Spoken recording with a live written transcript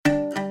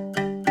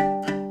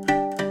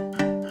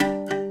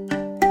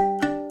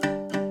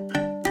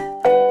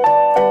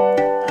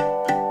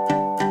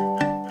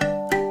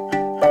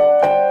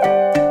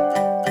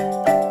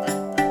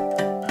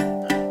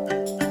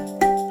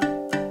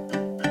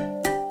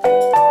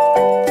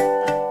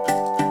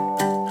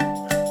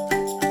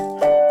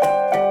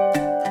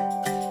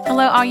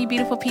all you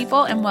beautiful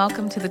people, and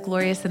welcome to the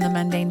Glorious and the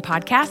Mundane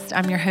podcast.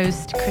 I'm your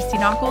host, Christy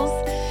Nockels.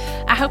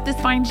 I hope this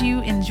finds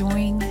you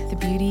enjoying the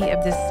beauty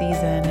of this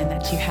season and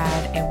that you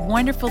had a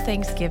wonderful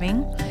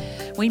Thanksgiving.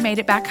 We made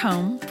it back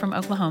home from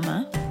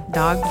Oklahoma,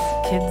 dogs,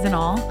 kids, and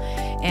all.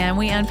 And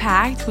we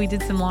unpacked, we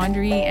did some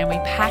laundry, and we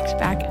packed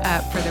back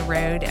up for the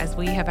road as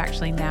we have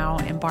actually now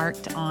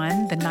embarked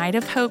on the Night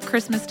of Hope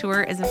Christmas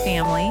tour as a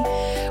family.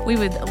 We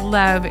would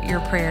love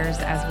your prayers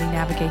as we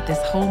navigate this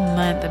whole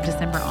month of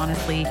December,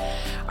 honestly.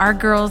 Our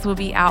girls will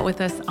be out with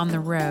us on the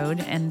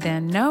road, and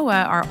then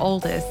Noah, our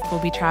oldest, will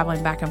be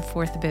traveling back and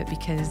forth a bit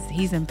because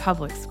he's in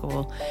public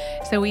school.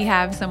 So we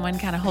have someone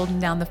kind of holding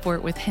down the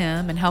fort with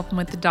him and helping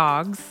with the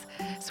dogs,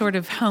 sort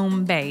of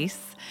home base.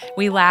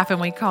 We laugh and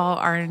we call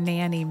our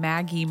nanny,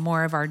 Maggie,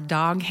 more of our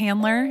dog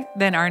handler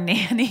than our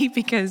nanny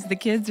because the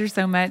kids are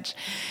so much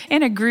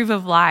in a groove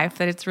of life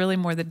that it's really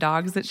more the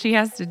dogs that she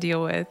has to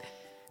deal with.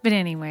 But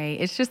anyway,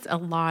 it's just a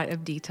lot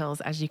of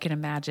details, as you can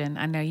imagine.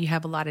 I know you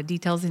have a lot of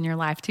details in your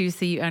life too,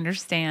 so you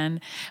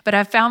understand. But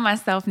I found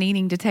myself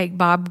needing to take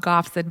Bob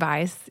Goff's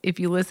advice, if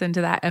you listen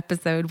to that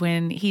episode,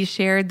 when he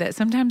shared that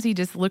sometimes he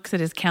just looks at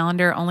his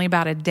calendar only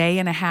about a day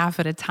and a half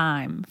at a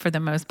time for the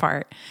most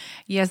part.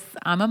 Yes,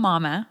 I'm a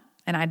mama,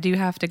 and I do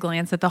have to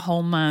glance at the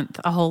whole month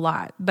a whole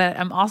lot. But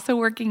I'm also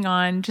working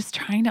on just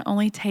trying to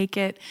only take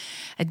it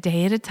a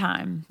day at a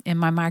time in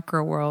my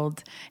micro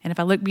world. And if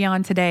I look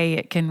beyond today,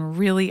 it can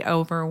really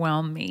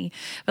overwhelm me.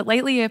 But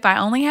lately, if I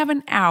only have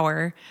an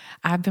hour,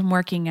 I've been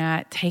working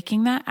at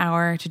taking that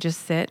hour to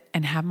just sit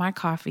and have my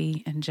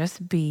coffee and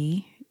just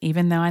be,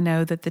 even though I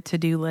know that the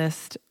to-do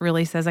list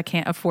really says I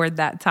can't afford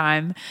that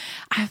time.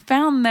 I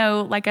found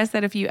though, like I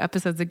said a few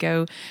episodes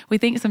ago, we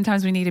think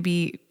sometimes we need to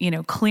be,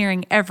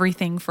 clearing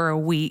everything for a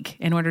week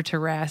in order to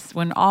rest,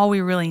 when all we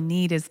really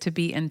need is to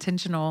be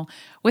intentional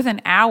with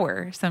an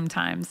hour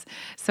sometimes.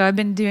 So I've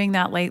been doing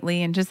that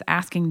lately and just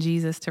asking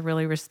Jesus to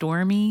really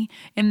restore me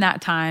in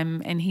that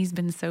time, and he's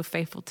been so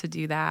faithful to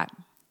do that.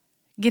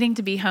 Getting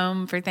to be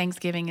home for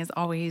Thanksgiving is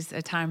always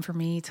a time for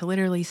me to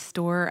literally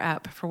store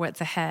up for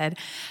what's ahead.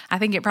 I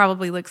think it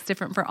probably looks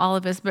different for all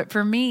of us, but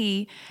for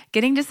me,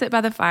 getting to sit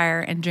by the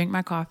fire and drink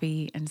my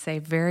coffee and say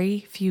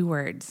very few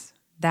words,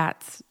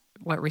 that's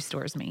what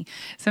restores me.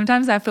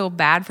 Sometimes I feel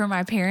bad for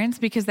my parents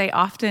because they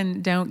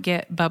often don't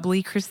get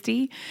bubbly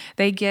Christy.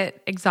 They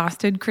get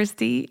exhausted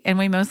Christy, and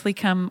we mostly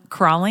come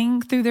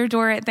crawling through their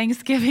door at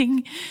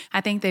Thanksgiving.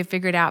 I think they've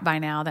figured out by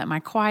now that my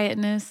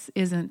quietness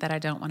isn't that I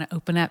don't want to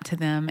open up to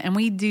them, and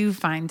we do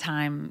find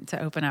time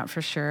to open up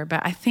for sure, but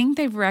I think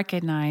they've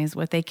recognized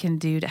what they can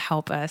do to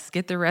help us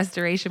get the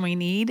restoration we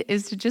need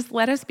is to just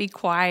let us be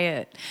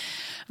quiet.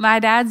 My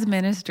dad's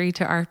ministry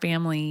to our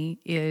family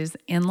is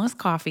endless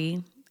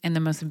coffee and the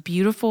most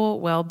beautiful,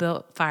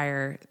 well-built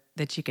fire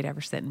that you could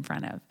ever sit in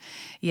front of.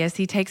 Yes,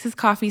 he takes his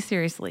coffee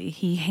seriously.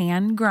 He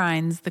hand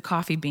grinds the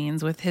coffee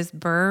beans with his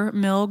Burr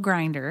mill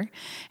grinder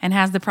and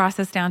has the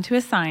process down to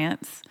a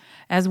science,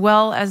 as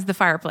well as the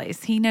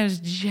fireplace. He knows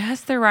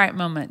just the right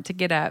moment to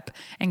get up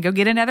and go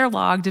get another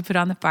log to put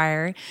on the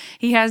fire.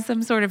 He has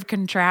some sort of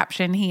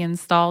contraption he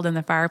installed in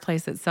the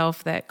fireplace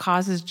itself that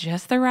causes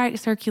just the right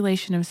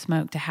circulation of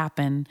smoke to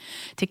happen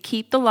to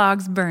keep the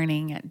logs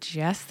burning at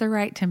just the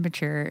right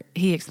temperature.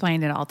 He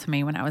explained it all to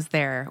me when I was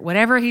there.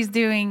 Whatever he's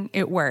doing,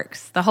 it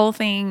works. The whole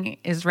thing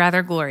is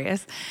rather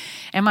glorious.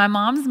 And my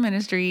mom's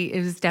ministry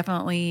is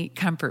definitely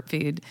comfort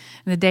food.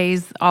 The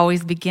days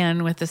always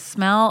begin with the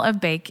smell of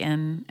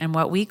bacon and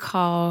what we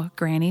call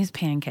Granny's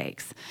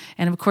pancakes.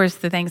 And of course,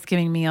 the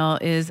Thanksgiving meal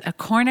is a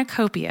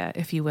cornucopia,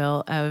 if you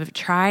will, of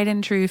tried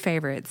and true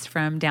favorites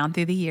from down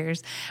through the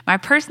years. My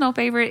personal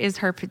favorite is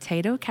her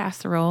potato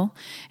casserole,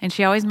 and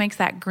she always makes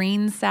that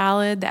green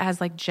salad that has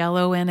like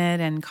Jell-O in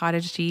it and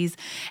cottage cheese.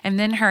 And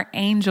then her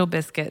angel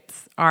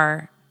biscuits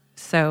are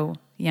so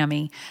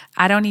yummy.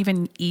 I don't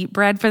even eat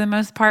bread for the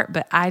most part,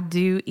 but I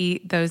do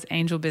eat those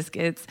angel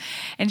biscuits.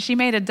 And she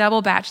made a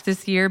double batch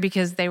this year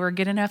because they were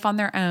good enough on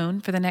their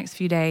own for the next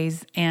few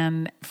days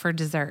and for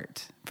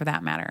dessert, for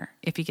that matter,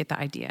 if you get the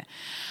idea.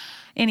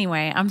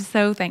 Anyway, I'm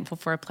so thankful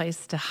for a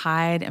place to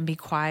hide and be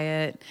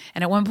quiet.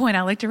 And at one point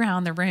I looked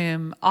around the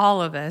room,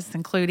 all of us,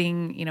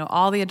 including,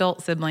 all the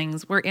adult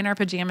siblings, were in our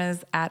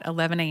pajamas at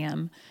 11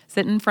 a.m.,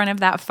 sitting in front of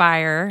that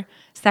fire,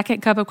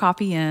 second cup of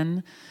coffee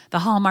in, the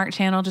Hallmark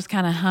Channel just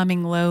kind of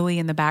humming lowly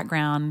in the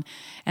background.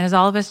 And as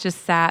all of us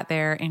just sat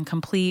there in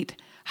complete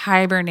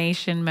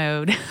hibernation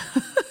mode,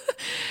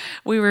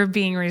 we were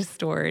being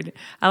restored.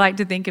 I like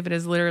to think of it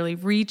as literally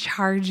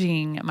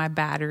recharging my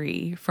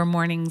battery for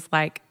mornings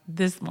like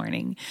this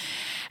morning.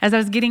 As I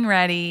was getting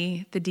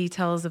ready, the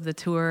details of the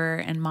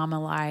tour and mama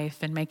life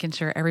and making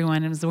sure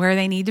everyone is where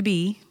they need to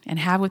be and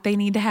have what they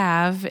need to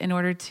have in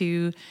order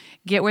to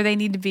get where they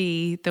need to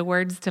be, the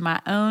words to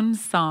my own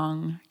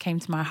song came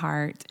to my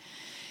heart.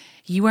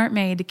 You weren't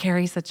made to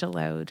carry such a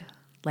load.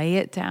 Lay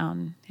it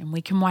down and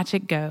we can watch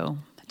it go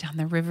down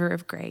the river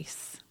of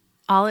grace.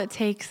 All it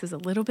takes is a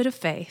little bit of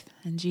faith,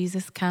 and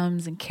Jesus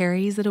comes and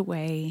carries it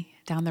away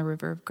down the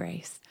river of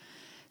grace.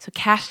 So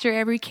cast your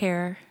every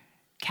care,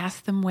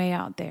 cast them way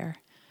out there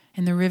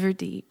in the river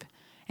deep,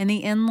 and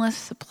the endless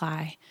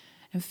supply,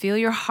 and feel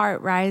your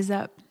heart rise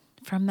up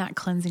from that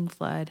cleansing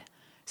flood,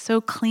 so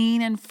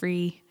clean and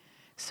free,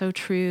 so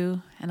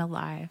true and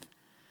alive.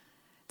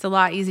 It's a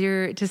lot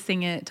easier to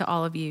sing it to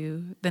all of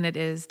you than it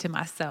is to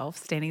myself,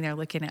 standing there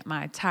looking at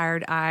my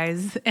tired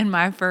eyes and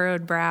my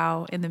furrowed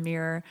brow in the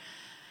mirror.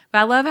 But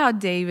I love how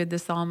David, the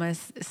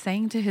psalmist,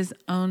 sang to his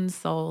own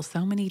soul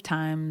so many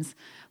times.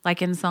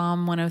 Like in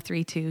Psalm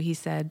 103:2, he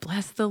said,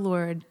 "Bless the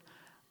Lord,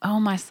 O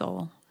my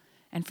soul,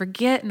 and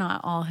forget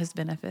not all his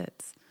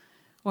benefits."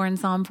 Or in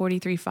Psalm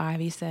 43:5,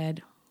 he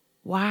said,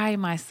 "Why,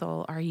 my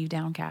soul, are you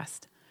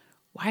downcast?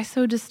 Why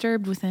so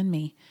disturbed within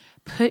me?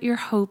 Put your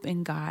hope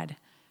in God,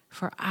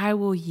 for I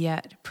will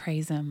yet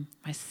praise him,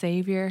 my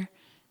Savior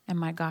and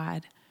my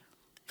God."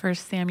 1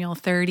 Samuel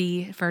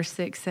 30, verse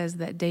 6 says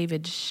that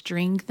David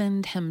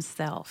strengthened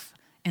himself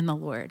in the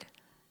Lord.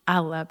 I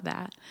love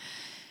that.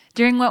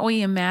 During what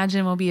we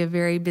imagine will be a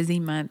very busy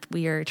month,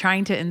 we are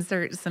trying to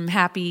insert some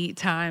happy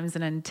times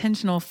and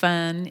intentional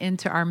fun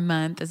into our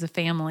month as a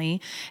family.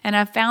 And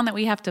I've found that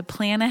we have to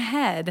plan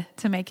ahead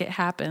to make it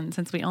happen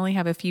since we only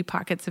have a few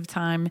pockets of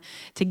time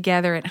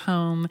together at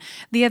home.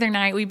 The other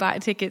night, we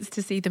bought tickets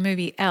to see the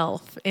movie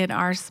Elf in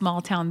our small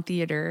town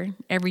theater.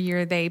 Every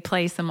year, they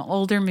play some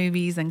older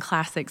movies and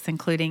classics,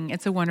 including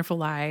It's a Wonderful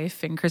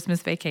Life and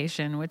Christmas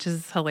Vacation, which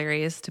is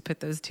hilarious to put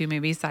those two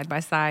movies side by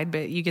side,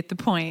 but you get the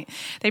point.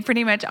 They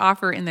pretty much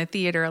offer in the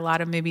theater a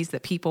lot of movies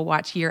that people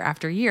watch year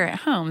after year at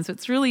home. So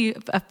it's really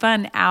a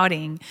fun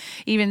outing,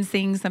 even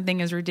seeing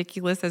something as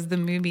ridiculous as the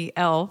movie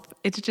Elf.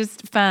 It's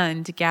just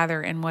fun to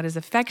gather in what is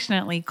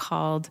affectionately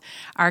called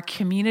our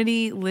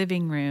community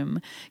living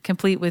room,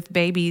 complete with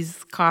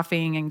babies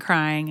coughing and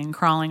crying and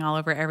crawling all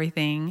over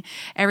everything.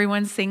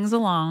 Everyone sings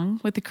along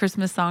with the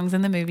Christmas songs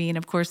in the movie. And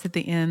of course, at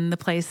the end, the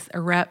place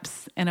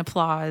erupts in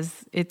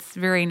applause. It's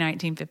very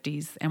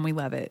 1950s and we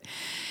love it.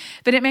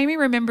 But it made me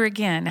remember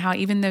again how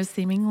even those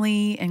seemingly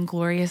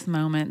inglorious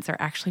moments are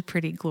actually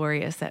pretty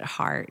glorious at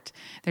heart.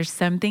 There's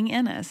something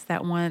in us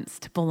that wants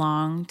to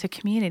belong to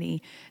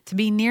community, to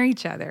be near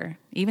each other,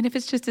 even if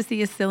it's just to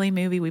see a silly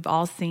movie we've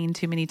all seen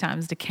too many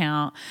times to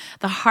count.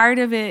 The heart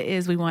of it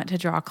is we want to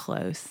draw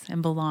close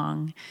and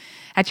belong.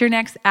 At your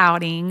next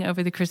outing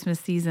over the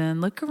Christmas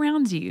season, look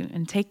around you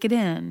and take it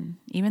in,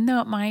 even though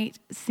it might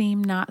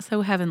seem not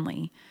so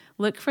heavenly.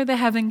 Look for the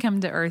heaven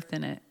come to earth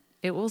in it.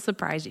 It will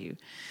surprise you.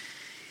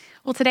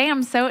 Well, today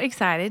I'm so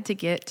excited to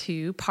get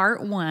to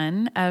part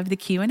 1 of the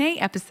Q&A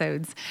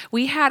episodes.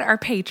 We had our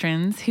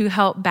patrons who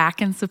help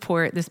back and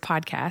support this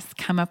podcast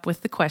come up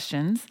with the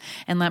questions.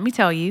 And let me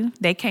tell you,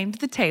 they came to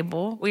the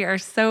table. We are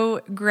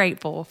so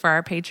grateful for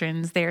our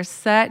patrons. They are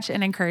such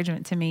an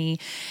encouragement to me.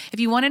 If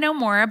you want to know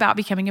more about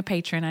becoming a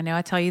patron, I know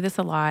I tell you this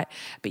a lot,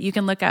 but you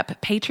can look up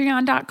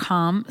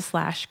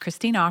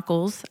patreon.com/Christy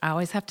Nockels. I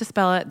always have to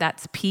spell it.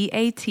 That's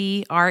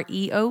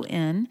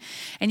Patreon.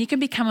 And you can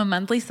become a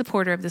monthly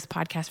supporter of this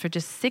podcast for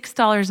just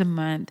 $6 a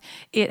month.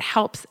 It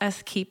helps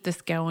us keep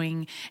this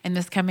going. In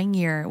this coming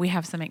year, we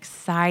have some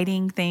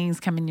exciting things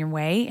coming your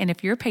way. And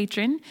if you're a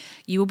patron,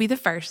 you will be the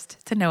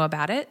first to know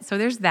about it. So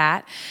there's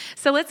that.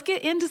 So let's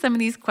get into some of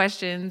these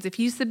questions. If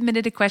you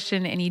submitted a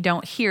question and you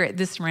don't hear it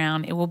this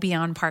round, it will be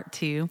on part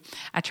 2.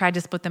 I tried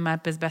to split them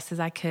up as best as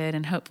I could,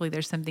 and hopefully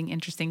there's something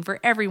interesting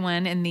for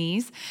everyone in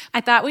these.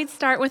 I thought we'd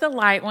start with a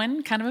light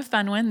one, kind of a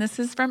fun one. This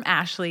is from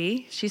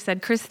Ashley. She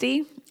said,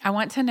 "Christy, I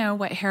want to know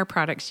what hair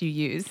products you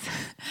use.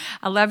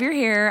 I love your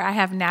hair. I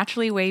have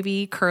naturally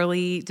wavy,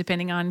 curly,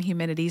 depending on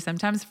humidity,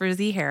 sometimes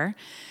frizzy hair,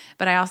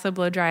 but I also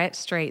blow dry it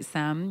straight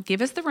some. Give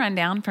us the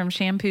rundown from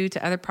shampoo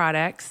to other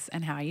products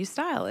and how you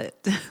style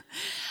it."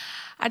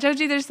 I told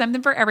you there's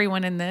something for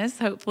everyone in this.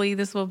 Hopefully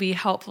this will be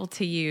helpful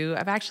to you.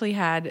 I've actually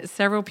had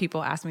several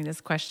people ask me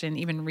this question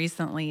even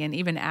recently and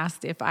even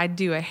asked if I'd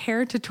do a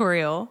hair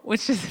tutorial,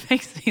 which just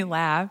makes me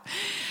laugh.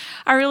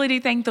 I really do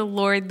thank the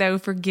Lord, though,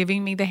 for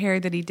giving me the hair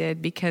that he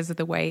did because of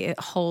the way it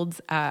holds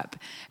up,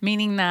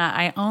 meaning that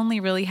I only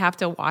really have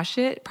to wash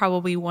it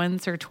probably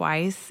once or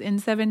twice in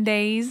 7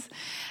 days.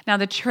 Now,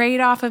 the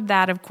trade-off of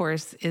that, of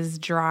course, is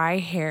dry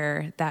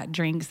hair that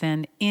drinks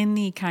in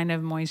any kind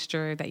of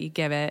moisture that you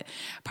give it.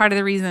 Part of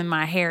the reason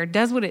my hair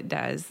does what it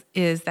does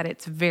is that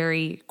it's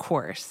very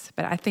coarse,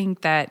 but I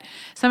think that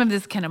some of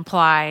this can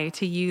apply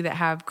to you that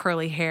have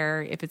curly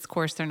hair, if it's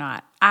coarse or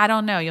not. I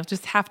don't know. You'll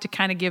just have to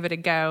kind of give it a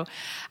go.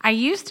 I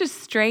used to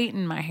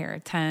straighten my hair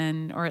a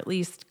ton, or at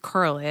least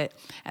curl it.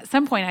 At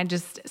some point, I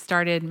just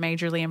started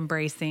majorly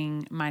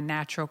embracing my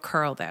natural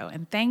curl, though.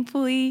 And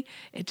thankfully,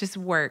 it just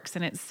works,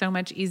 and it's so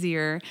much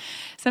easier.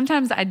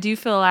 Sometimes I do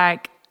feel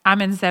like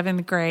I'm in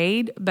 7th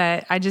grade,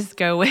 but I just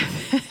go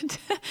with it.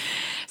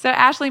 So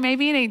Ashley,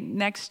 maybe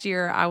next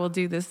year I will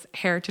do this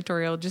hair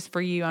tutorial just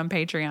for you on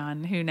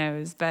Patreon. Who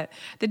knows? But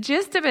the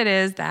gist of it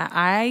is that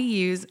I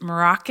use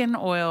Moroccan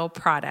oil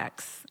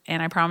products,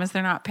 and I promise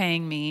they're not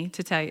paying me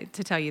to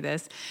tell you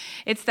this.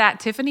 It's that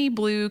Tiffany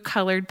blue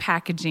colored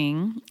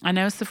packaging. I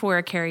know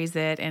Sephora carries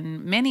it,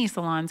 and many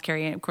salons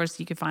carry it. Of course,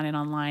 you can find it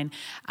online.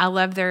 I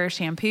love their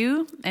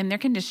shampoo and their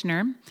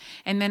conditioner,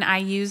 and then I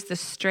use the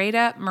straight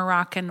up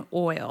Moroccan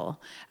oil,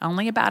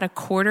 only about a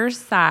quarter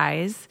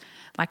size.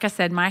 Like I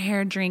said, my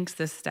hair drinks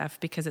this stuff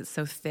because it's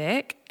so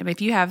thick. If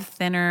you have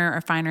thinner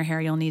or finer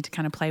hair, you'll need to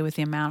kind of play with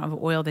the amount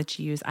of oil that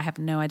you use. I have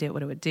no idea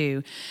what it would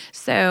do.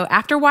 So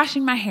after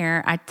washing my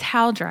hair, I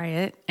towel dry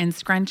it and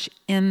scrunch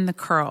in the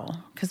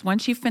curl. Because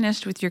once you've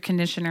finished with your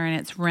conditioner and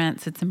its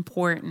rinse, it's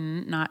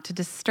important not to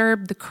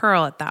disturb the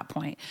curl at that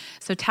point.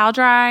 So towel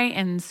dry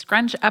and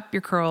scrunch up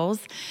your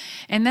curls.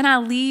 And then I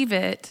leave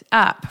it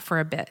up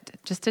for a bit,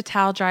 just to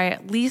towel dry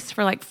at least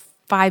for like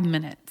 5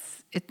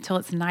 minutes until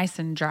it's nice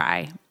and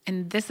dry.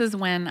 And this is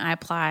when I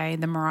apply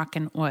the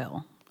Moroccan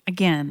oil.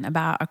 Again,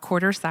 about a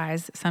quarter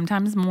size,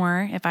 sometimes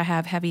more if I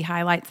have heavy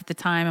highlights at the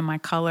time and my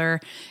color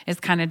is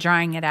kind of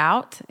drying it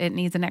out. It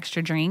needs an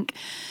extra drink.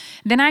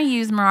 Then I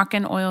use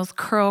Moroccan Oil's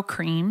Curl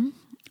Cream,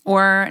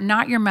 or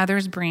Not Your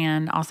Mother's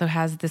brand also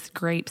has this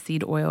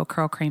grapeseed oil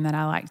curl cream that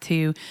I like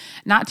too.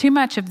 Not too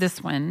much of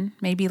this one,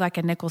 maybe like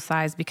a nickel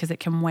size because it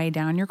can weigh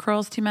down your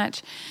curls too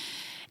much.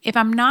 If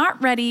I'm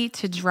not ready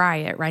to dry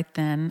it right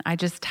then, I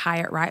just tie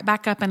it right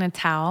back up in a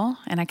towel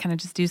and I kind of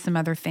just do some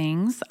other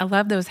things. I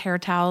love those hair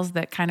towels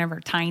that kind of are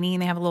tiny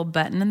and they have a little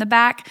button in the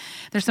back.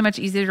 They're so much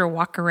easier to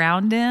walk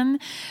around in.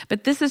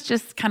 But this is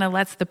just kind of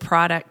lets the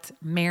product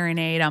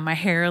marinate on my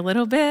hair a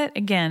little bit.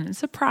 Again,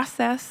 it's a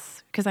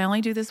process because I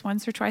only do this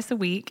once or twice a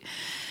week.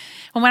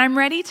 And when I'm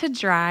ready to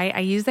dry,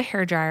 I use the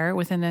hairdryer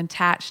with an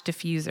attached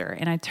diffuser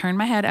and I turn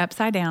my head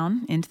upside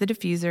down into the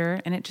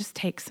diffuser and it just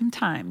takes some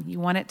time.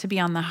 You want it to be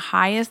on the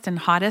highest and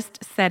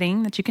hottest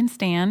setting that you can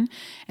stand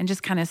and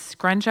just kind of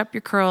scrunch up your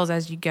curls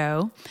as you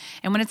go.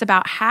 And when it's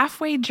about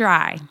halfway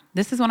dry,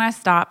 this is when I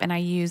stop and I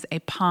use a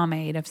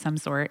pomade of some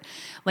sort.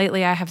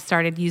 Lately, I have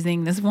started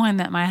using this one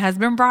that my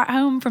husband brought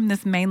home from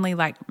this mainly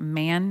like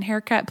man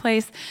haircut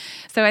place.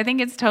 So I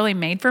think it's totally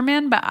made for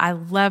men, but I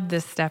love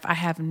this stuff. I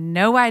have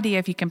no idea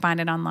if you can find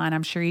it online.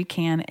 I'm sure you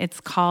can.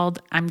 It's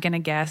called, I'm going to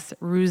guess,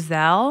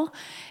 Rouxel.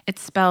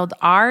 It's spelled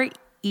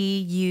Reuzel.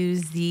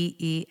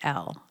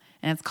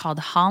 And it's called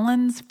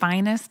Holland's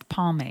Finest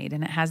Pomade,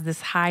 and it has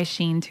this high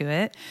sheen to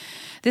it.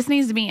 This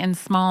needs to be in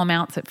small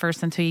amounts at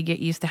first until you get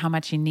used to how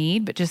much you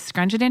need, but just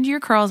scrunch it into your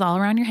curls all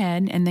around your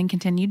head and then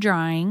continue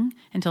drying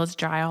until it's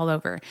dry all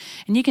over.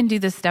 And you can do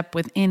this step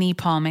with any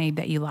pomade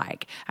that you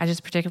like. I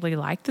just particularly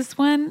like this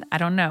one. I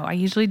don't know. I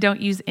usually don't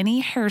use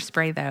any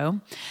hairspray though.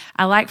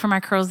 I like for my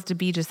curls to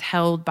be just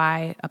held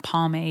by a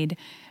pomade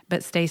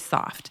but stay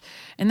soft.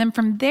 And then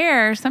from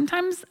there,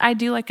 sometimes I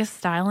do like a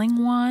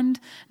styling wand,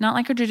 not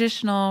like a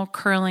traditional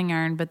curling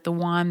iron, but the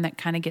one that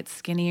kind of gets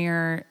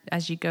skinnier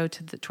as you go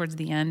towards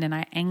the end, and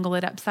I angle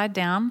it upside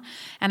down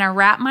and I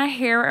wrap my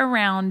hair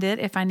around it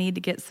if I need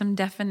to get some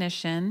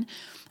definition.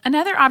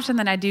 Another option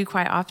that I do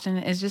quite often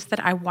is just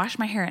that I wash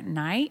my hair at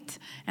night,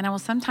 and I will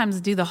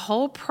sometimes do the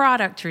whole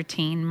product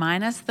routine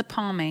minus the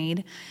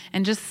pomade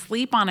and just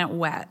sleep on it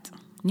wet.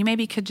 You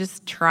maybe could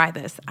just try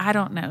this. I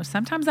don't know.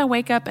 Sometimes I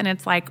wake up and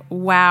it's like,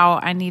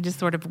 wow, I need to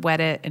sort of wet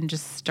it and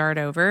just start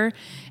over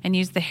and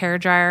use the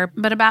hairdryer.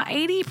 But about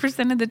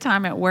 80% of the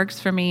time it works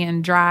for me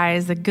and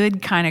dries a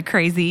good kind of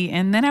crazy.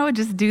 And then I would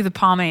just do the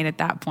pomade at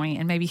that point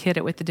and maybe hit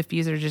it with the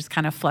diffuser, just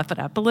kind of fluff it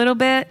up a little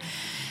bit.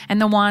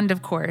 And the wand,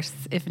 of course,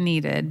 if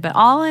needed. But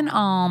all in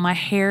all, my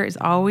hair is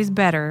always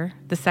better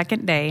the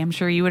second day. I'm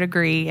sure you would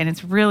agree. And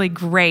it's really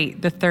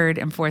great the third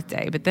and fourth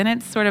day. But then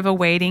it's sort of a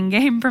waiting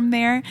game from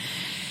there.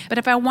 But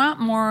if I want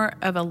more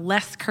of a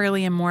less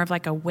curly and more of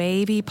like a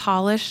wavy,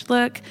 polished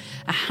look,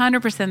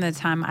 100% of the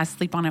time I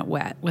sleep on it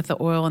wet with the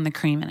oil and the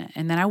cream in it.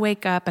 And then I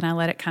wake up and I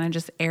let it kind of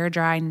just air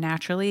dry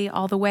naturally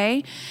all the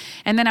way.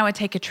 And then I would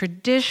take a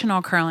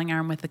traditional curling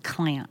iron with a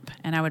clamp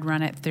and I would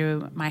run it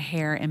through my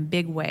hair in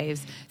big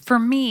waves. For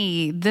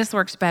me, this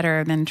works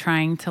better than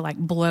trying to like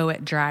blow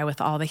it dry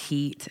with all the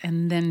heat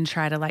and then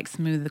try to like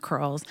smooth the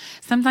curls.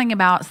 Something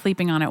about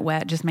sleeping on it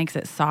wet just makes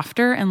it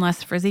softer and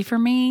less frizzy for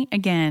me.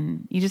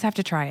 Again, you just have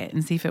to try it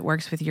and see if it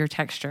works with your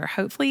texture.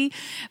 Hopefully,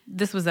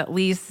 this was at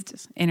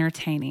least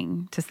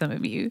entertaining to some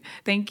of you.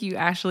 Thank you,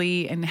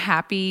 Ashley, and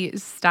happy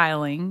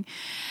styling.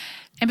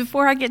 And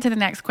before I get to the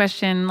next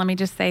question, let me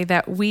just say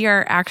that we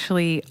are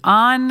actually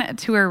on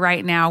tour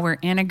right now. We're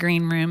in a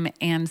green room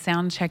and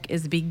sound check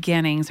is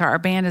beginning. So our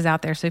band is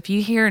out there. So if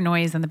you hear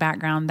noise in the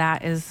background,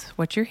 that is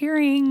what you're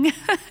hearing.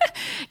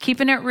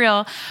 Keeping it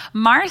real.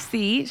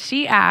 Marcy,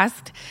 she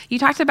asked, you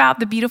talked about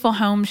the beautiful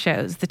home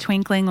shows, the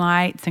Twinkling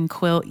Lights and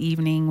Quilt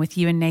Evening with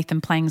you and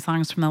Nathan playing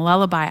songs from the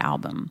Lullaby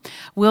album.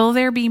 Will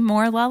there be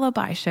more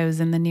lullaby shows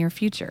in the near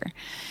future?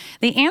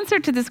 The answer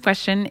to this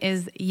question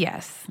is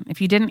yes.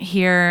 If you didn't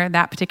hear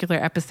that particular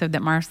episode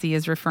that Marcy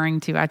is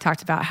referring to, I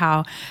talked about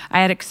how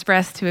I had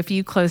expressed to a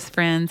few close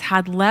friends how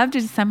I'd love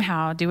to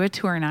somehow do a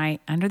tour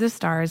night under the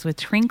stars with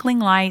twinkling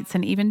lights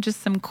and even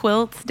just some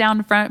quilts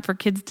down front for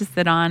kids to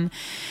sit on.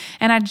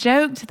 And I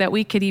joked that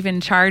we could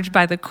even charge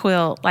by the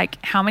quilt,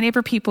 like how many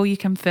ever people you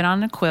can fit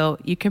on a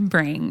quilt you can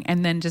bring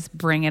and then just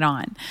bring it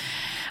on.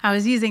 I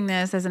was using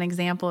this as an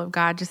example of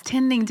God just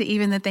tending to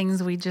even the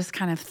things we just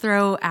kind of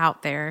throw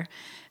out there.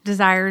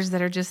 Desires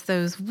that are just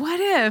those what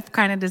if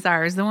kind of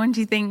desires, the ones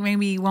you think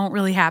maybe won't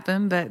really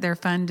happen, but they're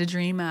fun to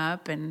dream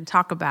up and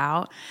talk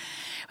about.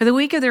 For the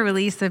week of the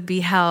release of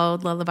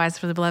Beheld, Lullabies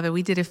for the Beloved,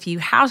 we did a few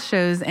house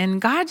shows, and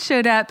God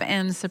showed up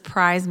and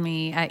surprised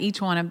me at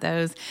each one of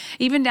those,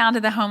 even down to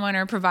the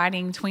homeowner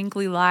providing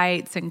twinkly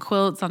lights and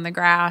quilts on the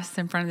grass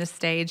in front of the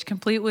stage,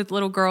 complete with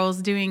little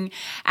girls doing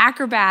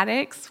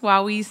acrobatics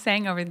while we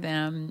sang over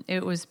them.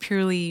 It was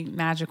purely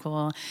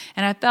magical,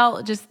 and I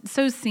felt just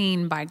so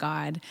seen by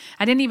God.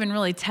 I didn't even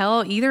really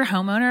tell either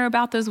homeowner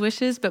about those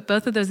wishes, but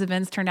both of those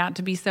events turned out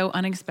to be so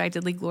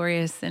unexpectedly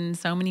glorious in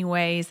so many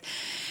ways.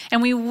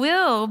 And we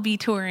will be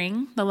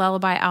touring the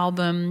Lullaby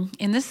album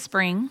in the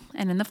spring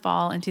and in the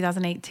fall in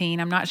 2018.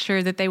 I'm not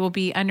sure that they will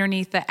be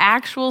underneath the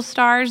actual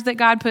stars that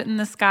God put in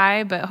the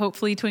sky, but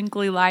hopefully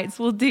twinkly lights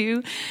will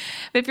do.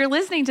 But if you're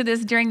listening to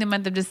this during the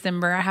month of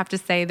December, I have to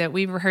say that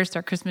we rehearsed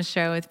our Christmas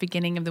show at the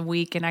beginning of the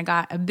week, and I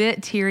got a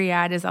bit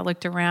teary-eyed as I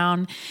looked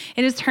around.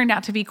 It has turned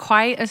out to be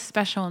quite a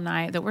special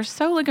night that we're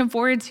so looking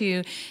forward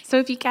to. So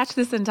if you catch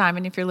this in time,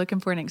 and if you're looking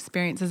for an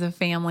experience as a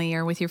family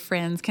or with your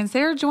friends,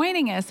 consider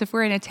joining us if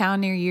we're in a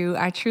town near you.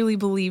 I truly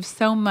believe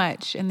so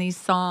much in these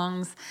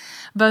songs,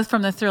 both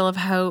from the Thrill of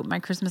Hope, my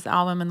Christmas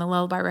album, and the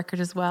Lullaby record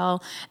as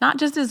well. Not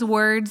just as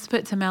words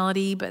put to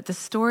melody, but the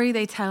story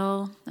they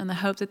tell and the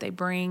hope that they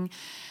bring.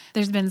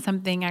 There's been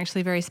something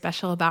actually very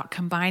special about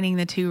combining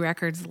the two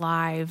records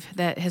live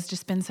that has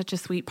just been such a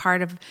sweet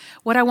part of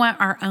what I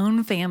want our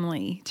own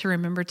family to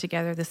remember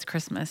together this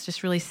Christmas,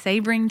 just really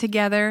savoring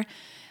together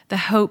the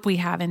hope we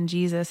have in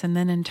Jesus, and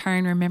then in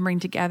turn remembering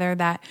together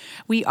that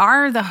we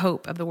are the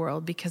hope of the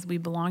world because we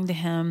belong to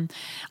Him.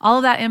 All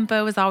of that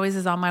info, as always,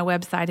 is on my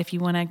website. If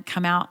you want to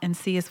come out and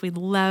see us, we'd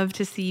love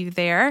to see you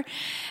there.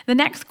 The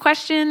next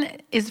question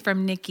is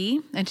from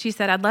Nikki, and she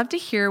said, I'd love to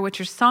hear what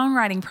your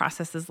songwriting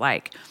process is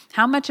like.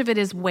 How much of it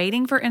is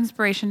waiting for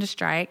inspiration to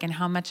strike, and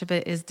how much of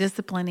it is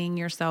disciplining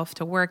yourself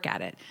to work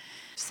at it?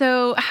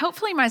 So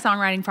hopefully my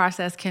songwriting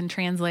process can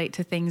translate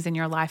to things in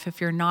your life if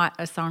you're not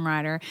a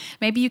songwriter.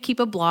 Maybe you keep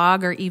a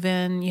blog or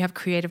even you have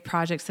creative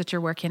projects that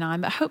you're working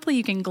on, but hopefully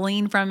you can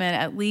glean from it.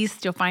 At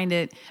least you'll find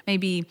it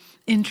maybe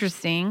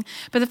interesting.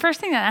 But the first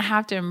thing that I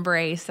have to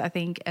embrace, I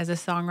think, as a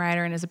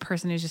songwriter and as a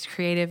person who's just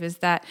creative is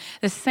that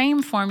the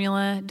same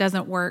formula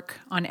doesn't work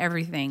on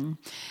everything.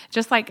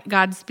 Just like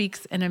God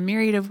speaks in a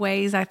myriad of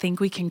ways, I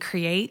think we can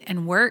create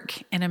and work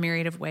in a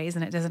myriad of ways,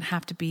 and it doesn't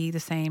have to be the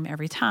same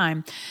every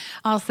time.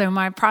 Also,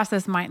 my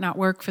process might not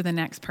work for the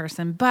next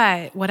person,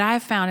 but what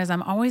I've found is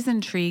I'm always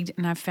intrigued,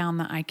 and I've found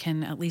that I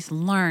can at least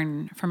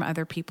learn from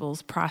other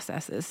people's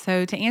processes.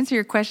 So to answer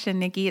your question,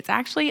 Nikki, it's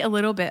actually a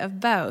little bit of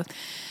both.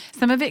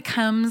 Some of it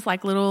comes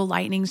like little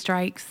lightning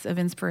strikes of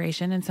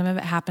inspiration, and some of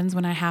it happens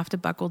when I have to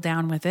buckle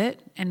down with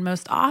it. And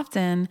most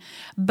often,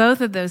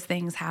 both of those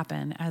things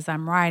happen as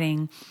I'm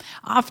writing.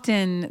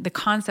 Often, the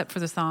concept for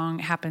the song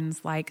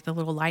happens like the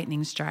little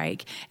lightning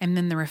strike, and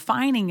then the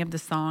refining of the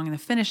song and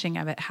the finishing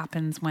of it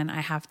happens when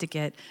I have to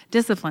get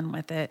disciplined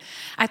with it.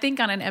 I think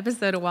on an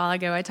episode a while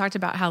ago, I talked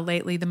about how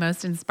lately the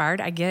most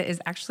inspired I get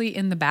is actually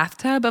in the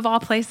bathtub of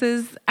all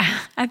places.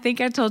 I think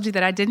I told you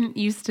that I didn't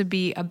used to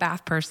be a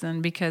bath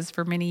person because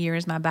for many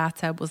years my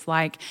bathtub was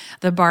like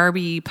the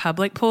Barbie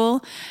public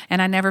pool,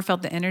 and I never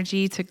felt the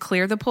energy to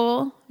clear the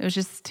pool. It was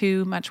just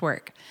too much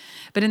work.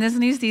 But in this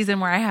new season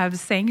where I have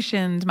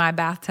sanctioned my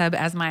bathtub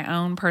as my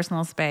own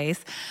personal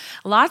space,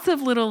 lots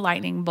of little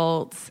lightning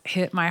bolts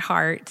hit my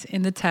heart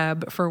in the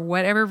tub for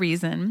whatever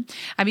reason.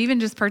 I've even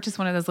just purchased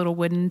one of those little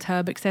wooden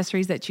tub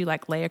accessories that you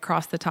like lay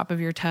across the top of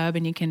your tub,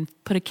 and you can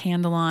put a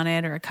candle on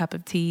it or a cup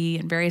of tea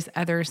and various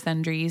other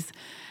sundries.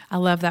 I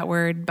love that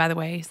word, by the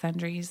way,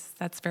 sundries.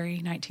 That's very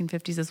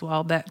 1950s as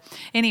well. But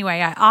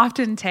anyway, I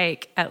often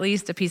take at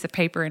least a piece of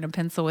paper and a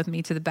pencil with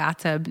me to the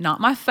bathtub, not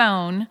my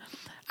phone.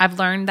 I've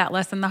learned that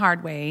lesson the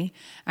hard way.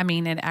 I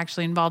mean, it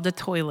actually involved a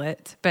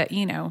toilet, but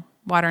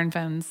water and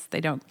phones, they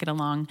don't get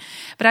along.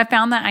 But I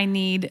found that I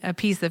need a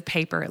piece of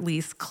paper at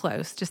least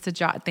close just to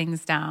jot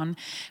things down.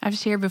 I've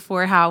shared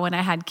before how when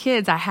I had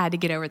kids, I had to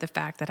get over the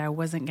fact that I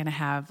wasn't going to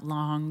have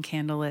long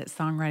candlelit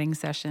songwriting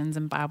sessions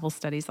and Bible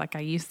studies like I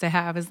used to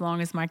have as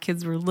long as my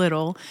kids were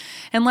little,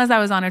 unless I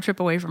was on a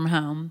trip away from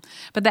home.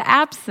 But the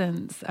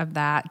absence of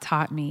that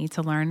taught me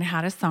to learn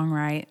how to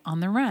songwrite on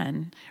the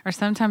run. Or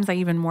sometimes I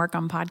even work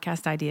on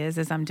podcast ideas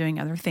as I'm doing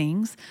other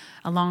things.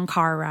 A long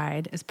car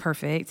ride is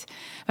perfect.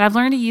 But I've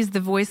learned to use the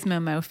voice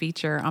memo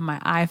feature on my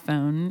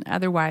iPhone.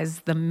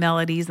 Otherwise, the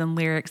melodies and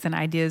lyrics and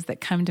ideas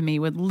that come to me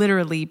would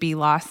literally be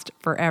lost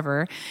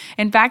forever.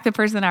 In fact, the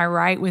person I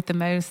write with the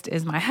most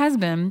is my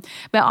husband,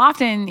 but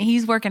often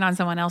he's working on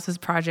someone else's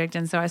project,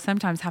 and so I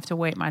sometimes have to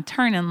wait my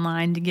turn in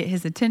line to get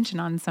his attention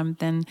on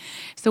something.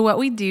 So what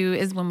we do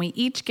is when we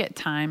each get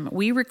time,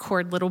 we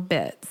record little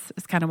bits.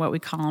 It's kind of what we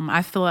call them.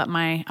 I fill up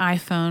my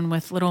iPhone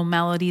with little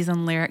melodies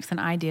and lyrics and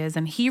ideas,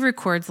 and he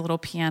records little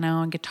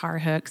piano and guitar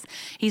hooks.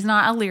 He's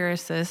not a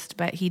lyricist,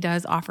 but he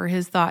does offer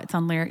his thoughts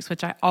on lyrics,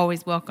 which I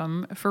always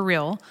welcome for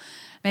real.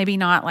 Maybe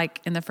not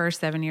like in the first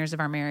 7 years of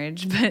our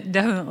marriage, but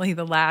definitely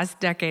the last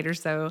decade or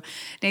so.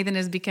 Nathan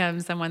has become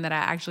someone that I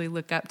actually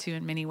look up to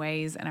in many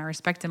ways, and I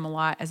respect him a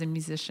lot as a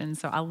musician.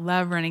 So I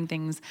love running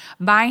things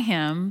by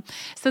him.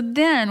 So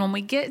then when we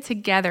get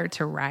together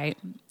to write,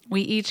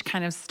 We each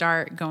kind of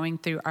start going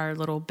through our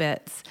little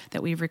bits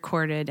that we've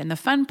recorded. And the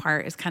fun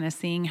part is kind of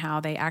seeing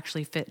how they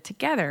actually fit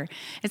together.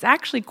 It's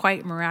actually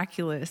quite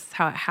miraculous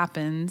how it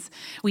happens.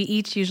 We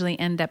each usually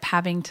end up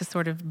having to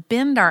sort of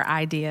bend our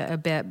idea a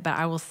bit, but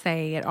I will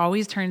say it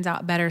always turns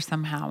out better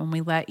somehow when we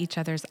let each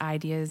other's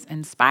ideas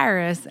inspire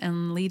us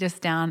and lead us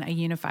down a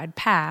unified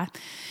path.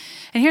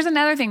 And here's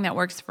another thing that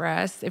works for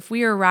us. If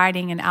we are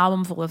writing an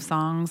album full of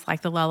songs,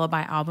 like the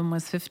Lullaby album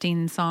was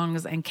 15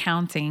 songs and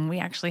counting, we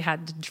actually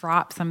had to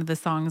drop some of the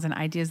songs and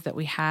ideas that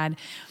we had.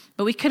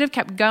 But we could have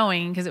kept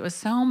going because it was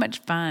so much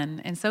fun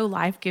and so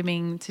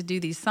life-giving to do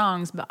these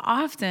songs. But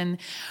often,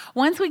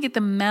 once we get the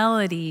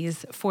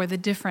melodies for the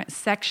different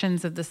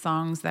sections of the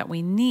songs that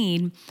we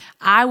need,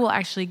 I will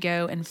actually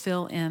go and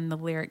fill in the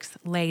lyrics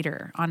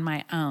later on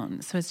my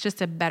own. So it's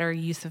just a better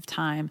use of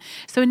time.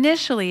 So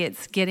initially,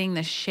 it's getting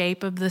the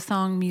shape of the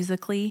song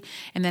musically,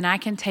 and then I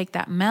can take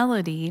that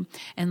melody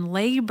and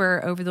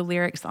labor over the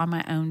lyrics on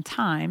my own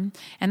time.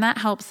 And that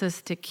helps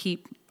us to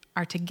keep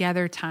our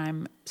together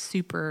time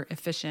super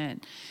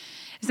efficient.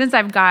 Since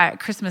I've got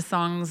Christmas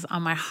songs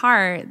on my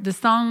heart, the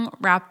song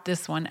Wrap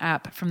This One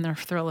Up from the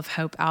Thrill of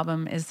Hope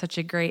album is such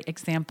a great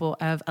example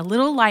of a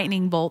little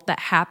lightning bolt that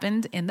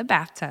happened in the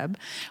bathtub.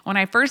 When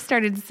I first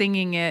started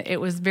singing it,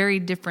 it was very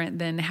different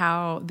than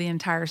how the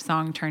entire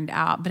song turned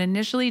out. But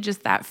initially,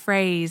 just that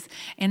phrase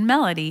and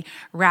melody,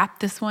 wrap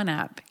this one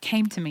up,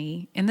 came to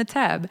me in the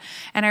tub.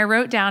 And I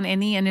wrote down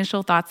any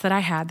initial thoughts that I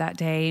had that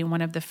day.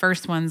 One of the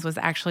first ones was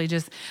actually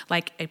just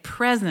like a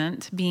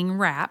present being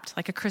wrapped,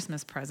 like a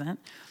Christmas present.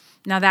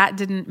 Now, that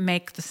didn't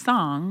make the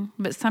song,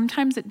 but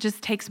sometimes it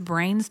just takes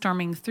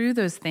brainstorming through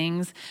those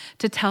things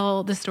to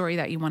tell the story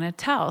that you want to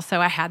tell.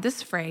 So I had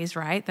this phrase,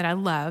 right, that I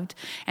loved,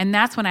 and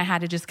that's when I had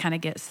to just kind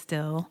of get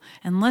still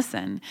and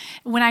listen.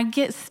 When I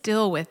get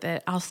still with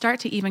it, I'll start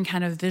to even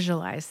kind of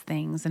visualize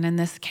things. And in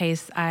this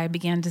case, I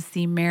began to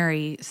see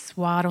Mary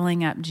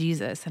swaddling up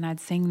Jesus, and I'd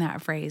sing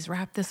that phrase,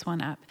 wrap this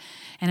one up,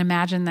 and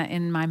imagine that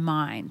in my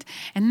mind.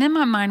 And then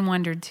my mind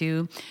wandered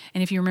to,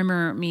 and if you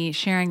remember me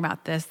sharing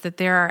about this, that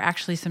there are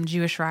actually some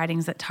Jewish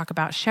writings that talk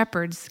about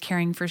shepherds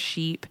caring for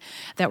sheep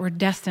that were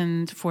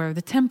destined for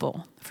the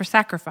temple, for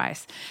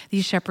sacrifice.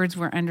 These shepherds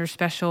were under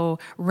special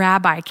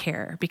rabbi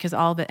care because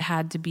all of it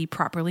had to be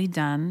properly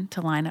done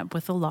to line up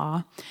with the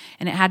law,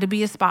 and it had to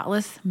be a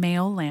spotless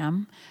male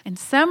lamb. And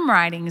some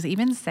writings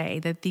even say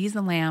that these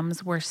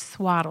lambs were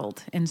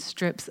swaddled in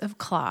strips of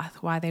cloth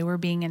while they were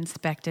being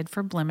inspected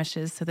for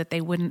blemishes so that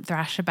they wouldn't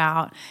thrash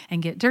about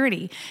and get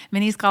dirty.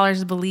 Many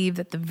scholars believe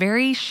that the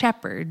very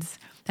shepherds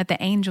that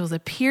the angels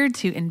appeared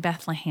to in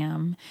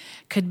Bethlehem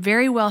could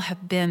very well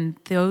have been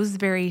those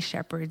very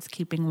shepherds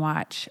keeping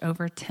watch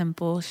over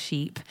temple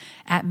sheep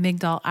at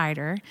Migdal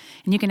Eder.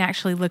 And you can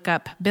actually look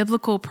up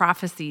biblical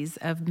prophecies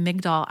of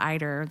Migdal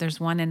Eder. There's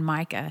one in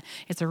Micah.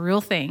 It's a real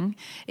thing.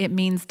 It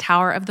means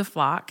Tower of the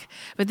Flock.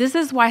 But this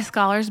is why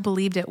scholars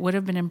believed it would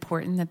have been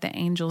important that the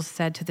angels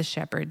said to the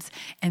shepherds,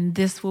 "And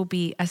this will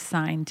be a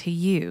sign to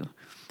you."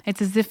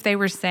 It's as if they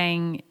were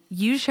saying,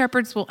 you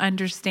shepherds will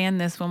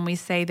understand this when we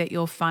say that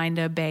you'll find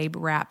a babe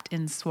wrapped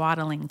in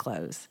swaddling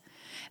clothes.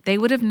 They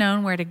would have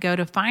known where to go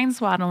to find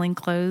swaddling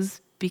clothes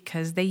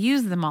because they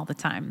use them all the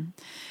time.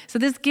 So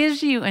this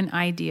gives you an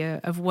idea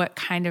of what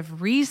kind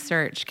of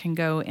research can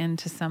go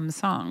into some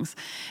songs.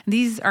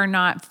 These are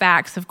not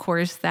facts, of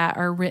course, that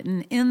are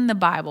written in the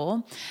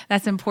Bible.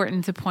 That's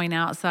important to point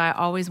out. So I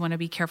always want to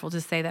be careful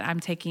to say that I'm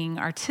taking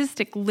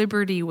artistic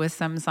liberty with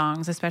some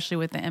songs, especially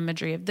with the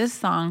imagery of this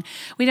song.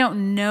 We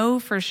don't know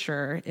for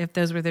sure if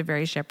those were the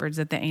very shepherds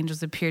that the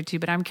angels appeared to,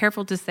 but I'm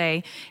careful to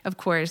say, of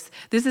course,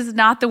 this is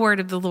not the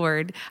word of the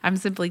Lord. I'm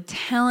simply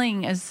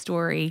telling a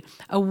story,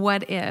 a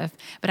what if,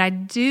 but I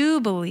do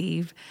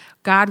believe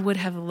God would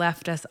have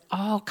left us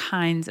all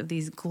kinds of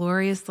these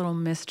glorious little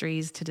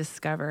mysteries to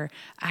discover.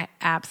 I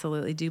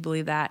absolutely do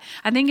believe that.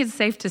 I think it's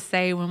safe to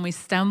say when we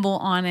stumble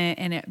on it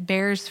and it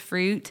bears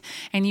fruit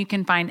and you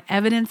can find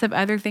evidence of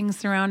other things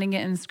surrounding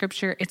it in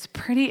Scripture, it's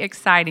pretty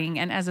exciting.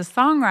 And as a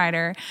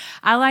songwriter,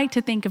 I like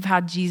to think of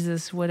how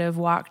Jesus would have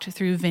walked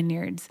through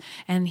vineyards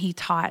and he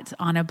taught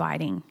on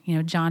abiding.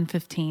 John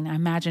 15, I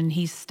imagine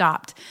he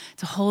stopped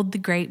to hold the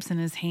grapes in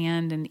his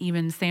hand and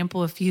even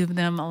sample a few of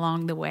them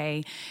along the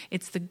way.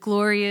 It's the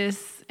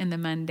glorious and the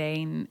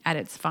mundane at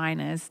its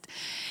finest.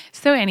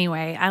 So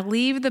anyway, I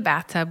leave the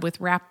bathtub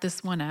with wrap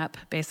this one up,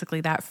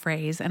 basically that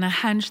phrase, and a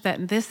hunch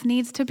that this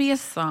needs to be a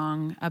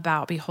song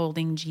about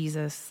beholding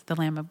Jesus, the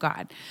Lamb of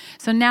God.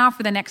 So now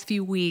for the next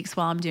few weeks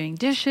while I'm doing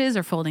dishes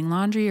or folding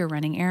laundry or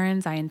running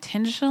errands, I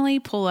intentionally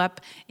pull up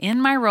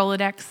in my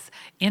Rolodex,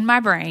 in my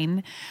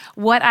brain,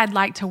 what I'd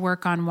like to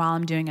work on while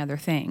I'm doing other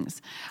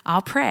things.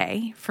 I'll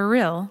pray, for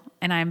real,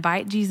 and I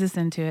invite Jesus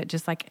into it,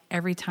 just like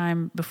every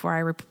time before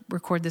I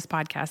record this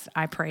podcast,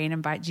 I pray and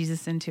invite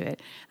Jesus into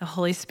it, the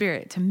Holy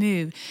Spirit to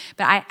move.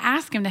 But I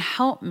ask him to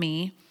help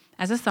me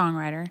as a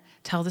songwriter,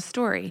 tell the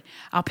story.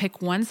 I'll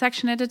pick one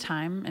section at a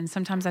time, and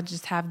sometimes I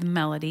just have the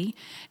melody.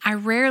 I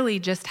rarely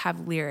just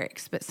have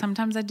lyrics, but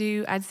sometimes I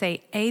do. I'd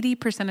say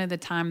 80% of the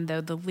time, though,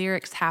 the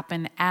lyrics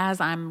happen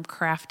as I'm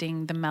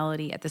crafting the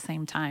melody at the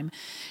same time.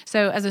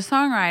 So as a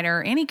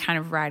songwriter, any kind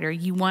of writer,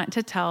 you want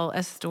to tell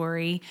a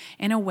story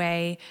in a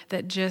way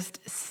that just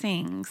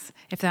sings,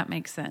 if that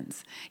makes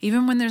sense.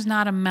 Even when there's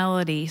not a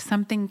melody,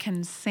 something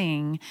can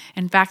sing.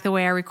 In fact, the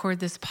way I record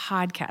this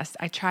podcast,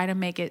 I try to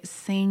make it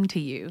sing to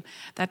you.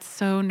 That's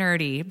so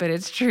nerdy, but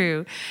it's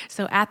true.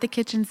 So at the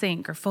kitchen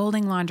sink or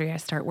folding laundry, I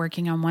start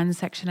working on one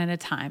section at a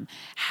time.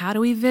 How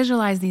do we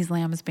visualize these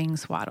lambs being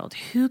swaddled?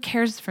 Who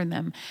cares for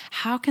them?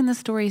 How can the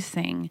story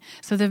sing?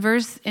 So the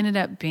verse ended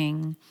up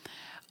being,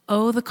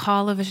 "Oh, the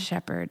call of a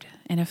shepherd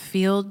in a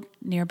field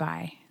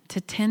nearby, to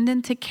tend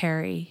and to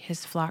carry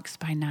his flocks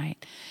by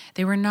night.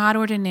 They were not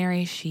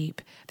ordinary sheep.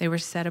 They were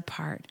set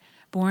apart,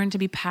 born to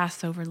be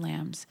Passover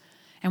lambs.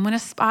 And when a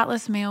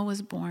spotless male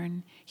was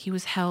born, he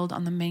was held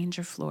on the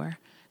manger floor,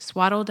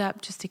 swaddled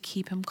up just to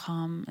keep him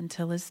calm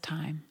until his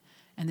time."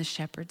 And the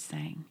shepherd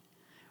sang.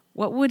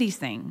 What would he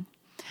sing?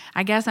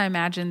 I guess I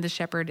imagined the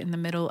shepherd in the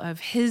middle of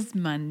his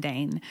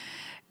mundane,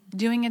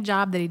 doing a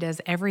job that he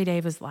does every day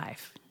of his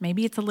life.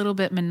 Maybe it's a little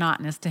bit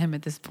monotonous to him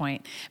at this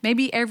point.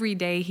 Maybe every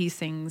day he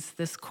sings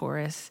this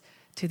chorus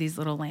to these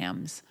little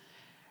lambs.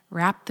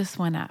 Wrap this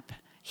one up.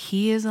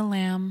 He is a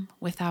lamb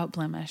without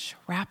blemish.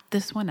 Wrap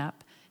this one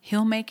up.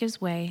 He'll make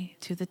his way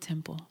to the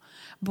temple.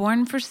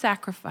 Born for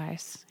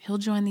sacrifice, he'll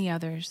join the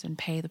others and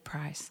pay the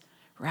price.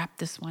 Wrap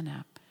this one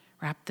up.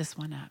 Wrap this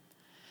one up.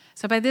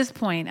 So by this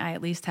point, I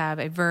at least have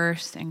a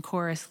verse and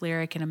chorus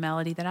lyric and a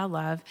melody that I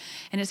love,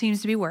 and it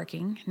seems to be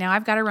working. Now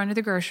I've got to run to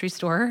the grocery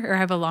store or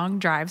have a long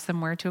drive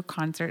somewhere to a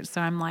concert.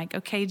 So I'm like,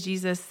 okay,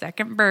 Jesus,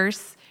 second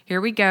verse,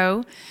 here we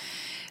go.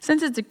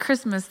 Since it's a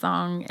Christmas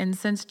song, and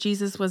since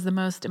Jesus was the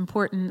most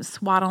important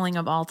swaddling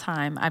of all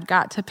time, I've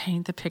got to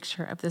paint the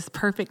picture of this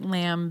perfect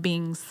lamb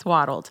being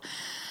swaddled.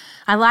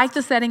 I like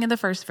the setting of the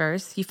first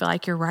verse. You feel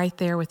like you're right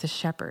there with the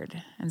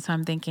shepherd. And so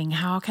I'm thinking,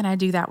 how can I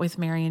do that with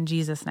Mary and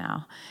Jesus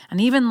now? And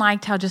even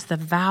liked how just the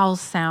vowel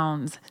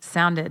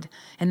sounded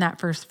in that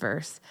first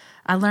verse.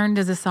 I learned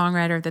as a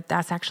songwriter that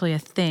that's actually a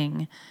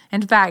thing.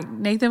 In fact,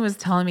 Nathan was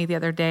telling me the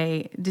other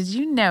day, did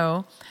you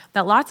know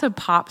that lots of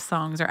pop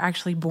songs are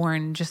actually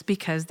born just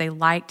because they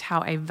liked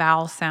how a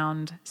vowel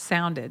sound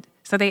sounded?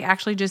 So they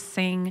actually just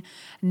sing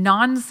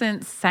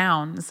nonsense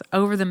sounds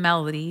over the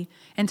melody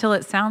until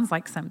it sounds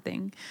like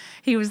something.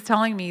 He was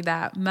telling me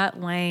that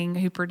Mutt Lange,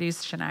 who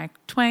produced Shania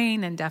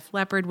Twain and Def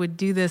Leppard, would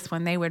do this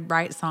when they would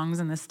write songs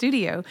in the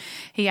studio.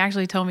 He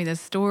actually told me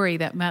this story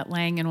that Mutt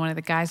Lange and one of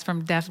the guys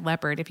from Def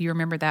Leppard, if you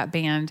remember that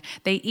band,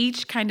 they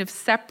each kind of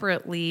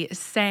separately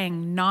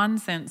sang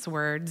nonsense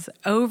words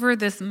over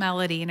this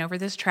melody and over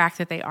this track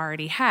that they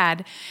already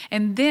had.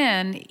 And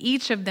then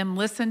each of them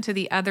listened to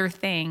the other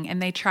thing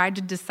and they tried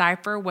to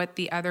decipher what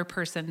the other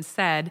person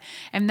said.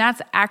 And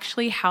that's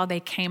actually how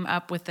they came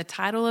up with the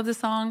title of the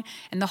song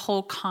and the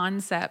whole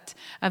concept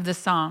of the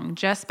song,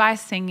 just by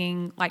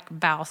singing like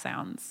vowel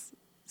sounds.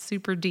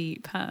 Super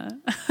deep, huh?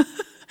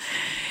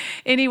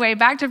 Anyway,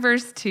 back to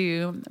verse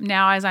 2.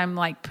 Now as I'm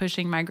like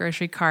pushing my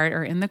grocery cart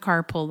or in the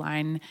carpool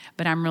line,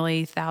 but I'm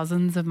really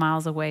thousands of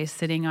miles away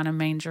sitting on a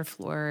manger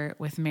floor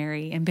with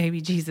Mary and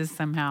baby Jesus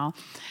somehow,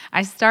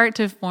 I start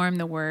to form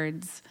the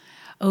words,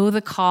 "Oh,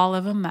 the call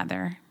of a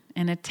mother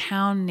in a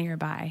town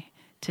nearby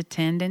to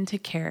tend and to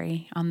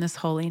carry on this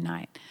holy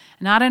night.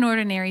 Not an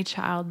ordinary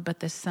child, but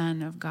the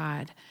Son of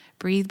God,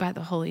 breathed by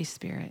the Holy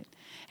Spirit.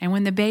 And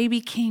when the baby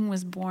king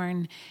was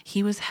born,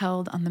 he was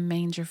held on the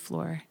manger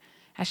floor.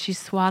 As she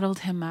swaddled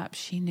him up,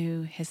 she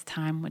knew his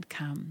time would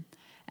come,"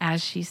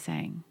 as she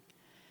sang.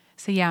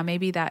 So yeah,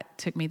 maybe that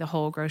took me the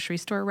whole grocery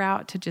store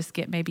route to just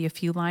get maybe a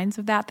few lines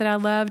of that I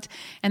loved.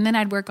 And then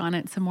I'd work on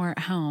it some more at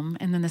home.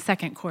 And then the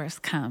second chorus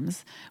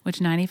comes, which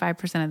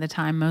 95% of the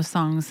time, most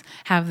songs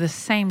have the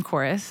same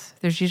chorus.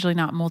 There's usually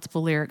not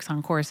multiple lyrics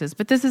on choruses,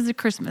 but this is a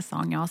Christmas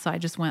song, y'all, so I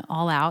just went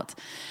all out.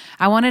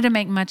 I wanted to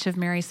make much of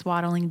Mary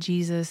swaddling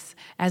Jesus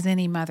as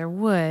any mother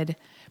would,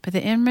 but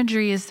the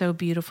imagery is so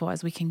beautiful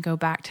as we can go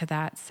back to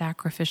that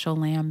sacrificial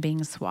lamb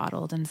being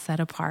swaddled and set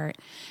apart.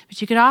 But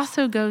you could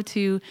also go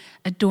to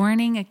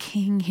adorning a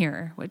king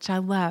here, which I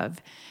love.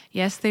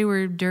 Yes, they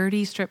were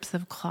dirty strips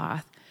of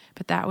cloth,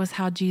 but that was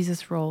how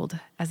Jesus rolled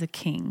as a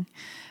king.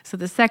 So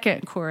the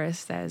second chorus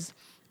says,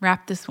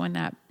 "Wrap this one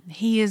up.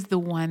 He is the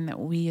one that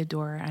we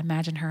adore." I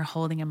imagine her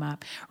holding him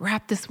up.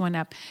 "Wrap this one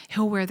up.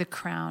 He'll wear the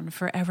crown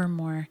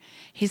forevermore.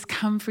 He's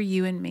come for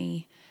you and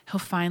me. He'll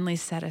finally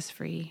set us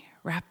free.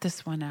 Wrap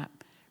this one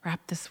up.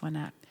 Wrap this one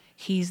up.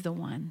 He's the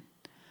one."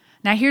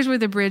 Now here's where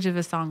the bridge of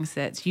a song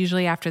sits,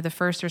 usually after the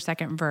first or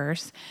second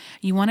verse.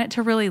 You want it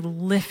to really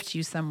lift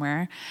you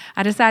somewhere.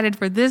 I decided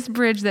for this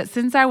bridge that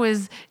since I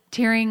was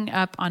tearing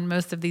up on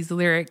most of these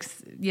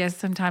lyrics. Yes,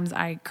 sometimes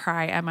I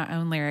cry at my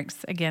own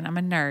lyrics. Again, I'm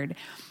a nerd.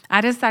 I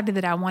decided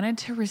that I wanted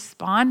to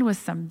respond with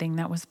something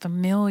that was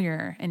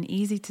familiar and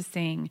easy to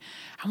sing.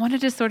 I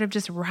wanted to sort of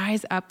just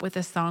rise up with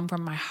a song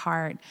from my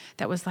heart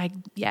that was like,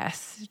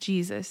 yes,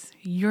 Jesus,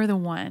 you're the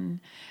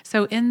one.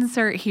 So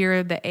insert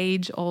here the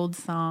age-old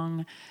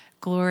song,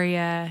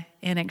 Gloria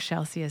in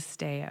excelsis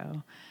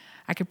Deo.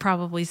 I could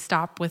probably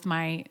stop with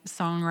my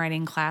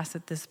songwriting class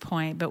at this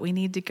point, but we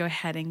need to go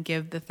ahead and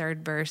give the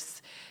third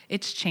verse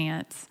its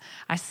chance.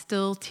 I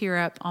still tear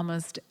up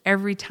almost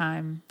every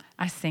time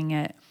I sing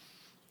it.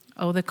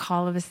 Oh, the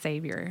call of a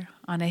Savior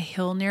on a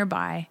hill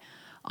nearby.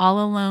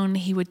 All alone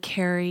he would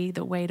carry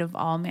the weight of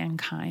all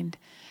mankind.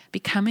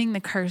 Becoming the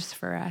curse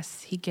for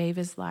us, he gave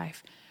his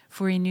life,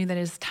 for he knew that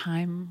his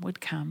time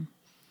would come.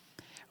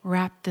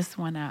 Wrap this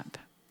one up.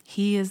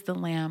 He is the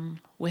Lamb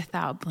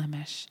without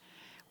blemish.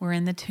 We're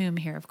in the tomb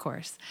here, of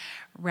course.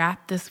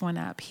 Wrap this one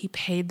up. He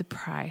paid the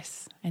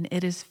price, and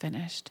it is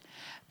finished.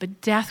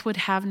 But death would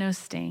have no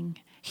sting.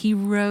 He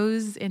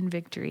rose in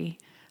victory.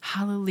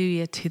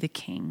 Hallelujah to the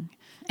King.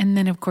 And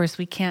then, of course,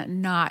 we can't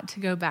not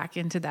go back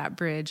into that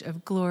bridge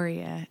of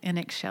Gloria in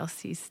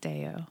excelsis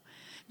Deo.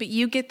 But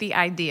you get the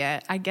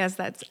idea. I guess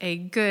that's a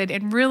good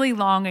and really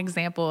long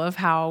example of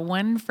how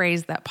one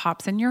phrase that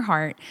pops in your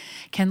heart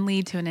can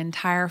lead to an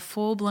entire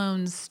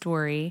full-blown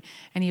story,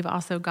 and you've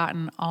also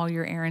gotten all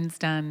your errands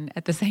done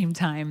at the same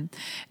time.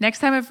 Next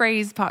time a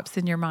phrase pops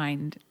in your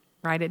mind,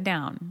 write it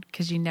down,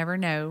 because you never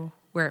know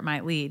where it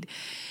might lead.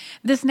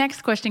 This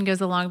next question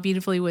goes along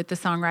beautifully with the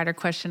songwriter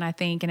question, I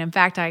think. And in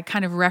fact, I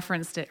kind of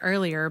referenced it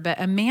earlier, but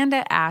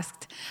Amanda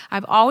asked,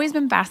 I've always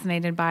been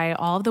fascinated by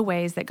all of the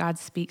ways that God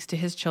speaks to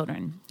his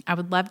children. I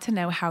would love to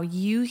know how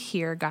you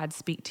hear God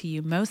speak to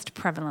you most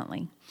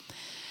prevalently.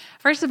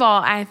 First of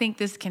all, I think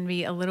this can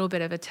be a little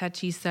bit of a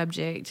touchy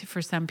subject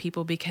for some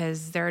people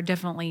because there are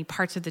definitely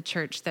parts of the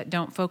church that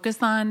don't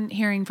focus on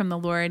hearing from the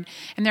Lord.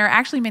 And there are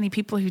actually many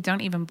people who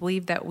don't even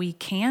believe that we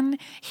can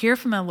hear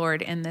from the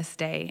Lord in this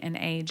day and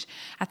age.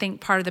 I think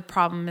part of the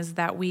problem is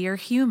that we are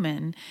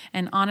human.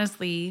 And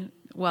honestly,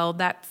 well,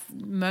 that's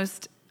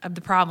most of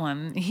the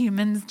problem.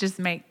 Humans just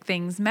make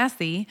things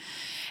messy.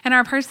 And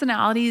our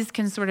personalities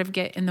can sort of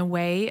get in the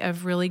way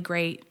of really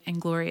great and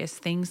glorious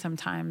things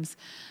sometimes.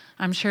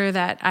 I'm sure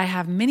that I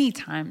have many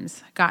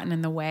times gotten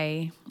in the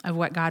way of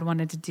what God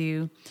wanted to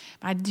do.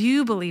 I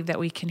do believe that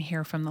we can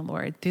hear from the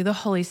Lord through the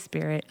Holy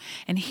Spirit.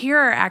 And here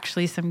are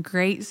actually some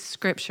great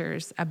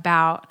scriptures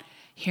about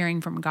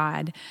hearing from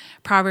God.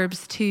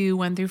 Proverbs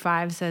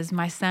 2:1-5 says,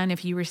 My son,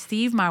 if you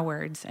receive my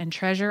words and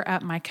treasure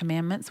up my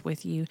commandments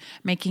with you,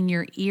 making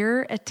your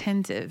ear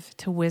attentive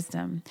to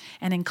wisdom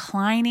and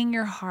inclining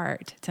your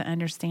heart to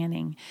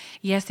understanding.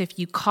 Yes, if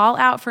you call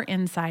out for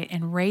insight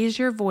and raise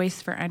your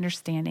voice for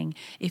understanding,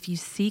 if you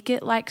seek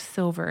it like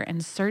silver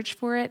and search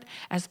for it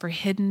as for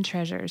hidden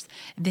treasures,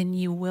 then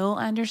you will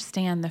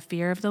understand the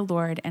fear of the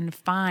Lord and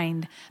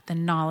find the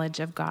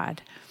knowledge of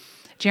God.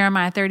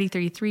 Jeremiah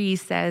 33:3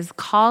 says,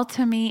 Call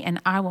to me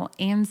and I will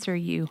answer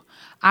you.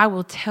 I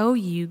will tell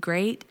you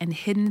great and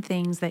hidden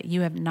things that you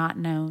have not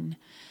known.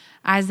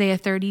 Isaiah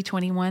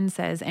 30:21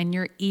 says, And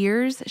your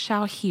ears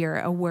shall hear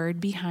a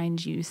word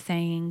behind you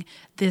saying,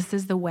 This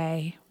is the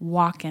way,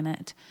 walk in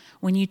it,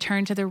 when you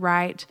turn to the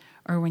right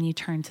or when you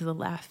turn to the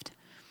left.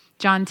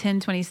 John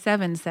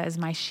 10:27 says,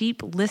 My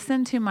sheep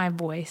listen to my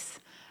voice.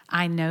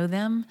 I know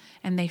them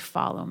and they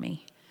follow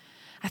me.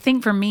 I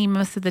think for me,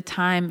 most of the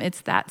time,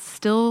 it's that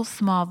still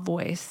small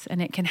voice,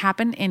 and it can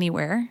happen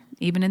anywhere,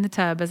 even in the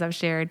tub, as I've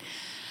shared.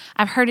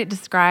 I've heard it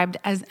described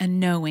as a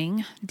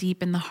knowing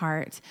deep in the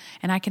heart,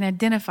 and I can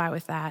identify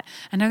with that.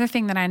 Another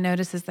thing that I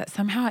notice is that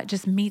somehow it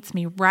just meets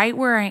me right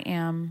where I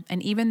am,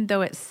 and even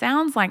though it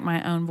sounds like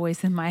my own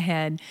voice in my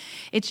head,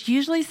 it's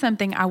usually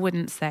something I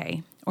wouldn't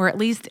say, or at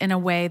least in a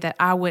way that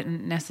I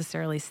wouldn't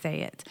necessarily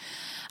say it.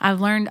 I've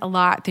learned a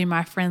lot through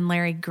my friend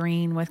Larry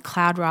Green with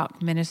Cloud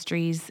Rock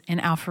Ministries in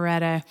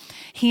Alpharetta.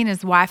 He and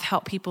his wife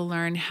help people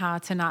learn how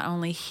to not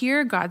only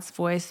hear God's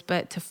voice,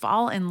 but to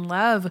fall in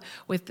love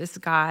with this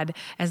God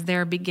as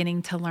they're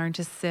beginning to learn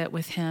to sit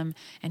with him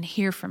and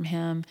hear from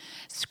him.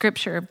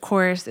 Scripture, of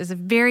course, is a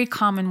very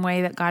common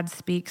way that God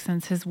speaks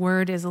since his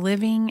word is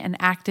living and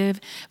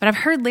active. But I've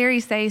heard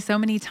Larry say so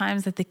many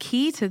times that the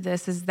key to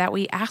this is that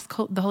we ask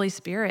the Holy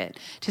Spirit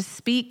to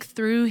speak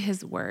through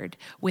his word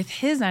with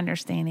his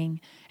understanding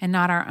and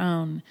not our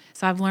own.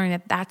 So I've learned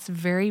that that's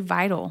very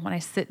vital when I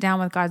sit down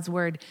with God's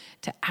word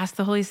to ask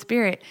the Holy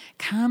Spirit,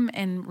 come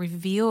and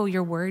reveal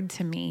your word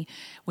to me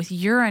with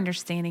your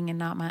understanding and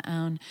not my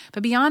own.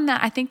 But beyond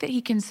that, I think that he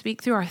can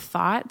speak through our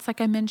thoughts, like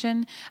I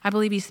mentioned. I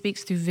believe he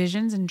speaks through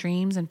visions and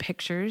dreams and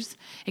pictures.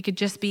 It could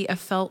just be a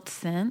felt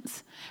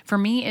sense. For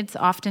me, it's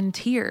often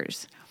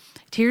tears.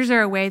 Tears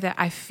are a way that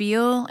I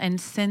feel and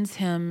sense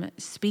him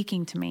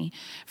speaking to me.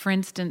 For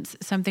instance,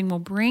 something will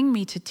bring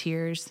me to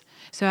tears,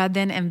 so I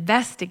then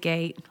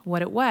investigate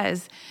what it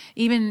was.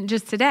 Even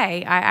just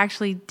today, I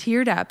actually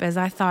teared up as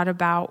I thought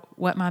about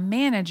what my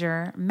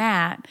manager,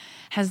 Matt,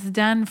 has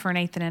done for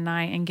Nathan and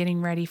I in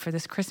getting ready for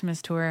this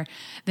Christmas tour.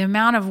 The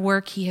amount of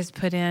work he has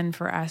put in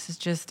for us is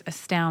just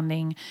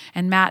astounding.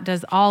 And Matt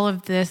does all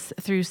of this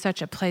through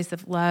such a place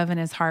of love in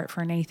his heart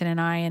for Nathan and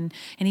I, and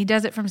he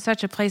does it from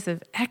such a place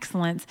of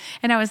excellence.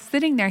 And I was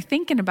sitting there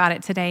thinking about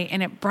it today,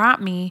 and it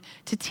brought me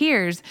to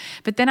tears.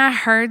 But then I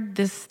heard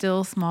this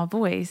still small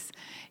voice.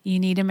 You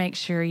need to make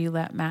sure you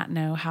let Matt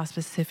know how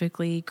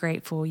specifically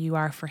grateful you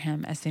are for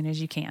him as soon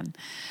as you can.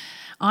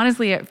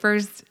 Honestly, at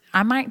first,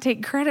 I might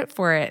take credit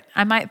for it.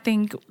 I might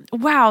think,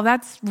 wow,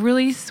 that's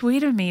really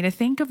sweet of me to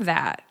think of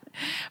that.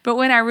 But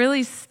when I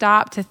really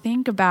stop to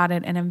think about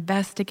it and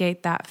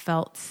investigate that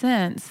felt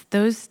sense,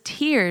 those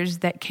tears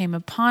that came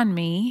upon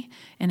me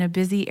in a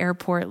busy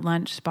airport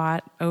lunch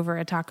spot over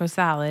a taco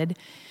salad,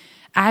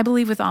 I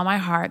believe with all my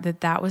heart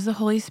that that was the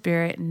Holy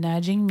Spirit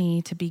nudging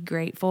me to be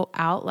grateful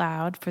out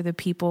loud for the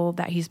people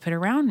that he's put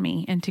around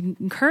me and to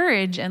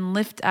encourage and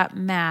lift up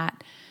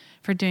Matt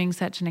for doing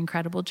such an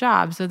incredible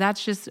job. So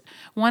that's just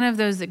one of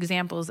those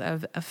examples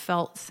of a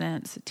felt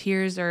sense.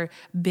 Tears are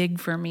big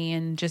for me,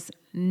 and just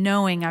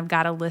knowing I've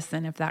got to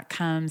listen if that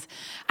comes.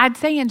 I'd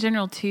say in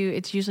general too,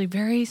 it's usually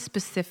very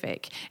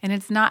specific, and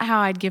it's not how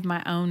I'd give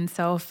my own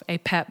self a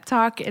pep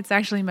talk. It's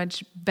actually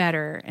much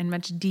better and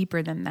much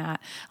deeper than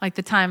that. Like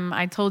the time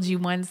I told you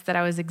once that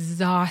I was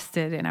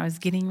exhausted and I was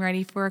getting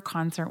ready for a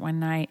concert one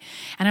night,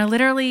 and I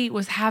literally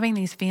was having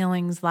these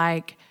feelings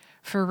like,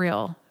 for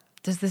real,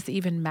 does this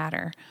even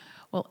matter?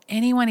 Will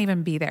anyone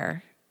even be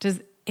there?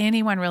 Does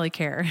anyone really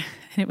care?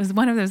 And it was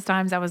one of those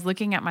times I was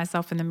looking at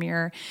myself in the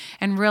mirror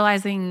and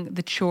realizing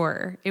the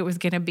chore it was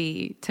going to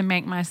be to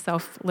make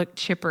myself look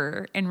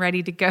chipper and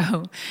ready to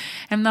go.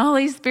 And the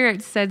Holy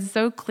Spirit said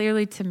so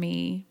clearly to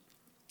me,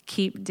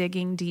 keep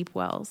digging deep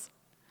wells.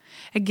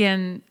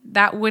 Again,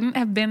 that wouldn't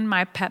have been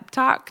my pep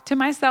talk to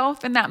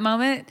myself in that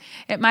moment.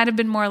 It might have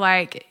been more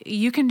like,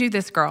 you can do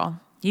this, girl.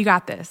 You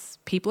got this.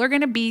 People are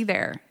going to be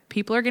there.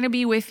 People are going to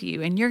be with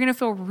you, and you're going to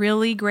feel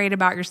really great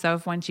about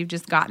yourself once you've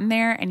just gotten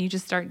there and you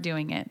just start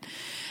doing it.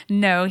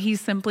 No, he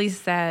simply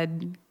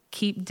said,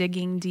 keep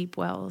digging deep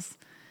wells.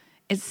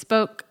 It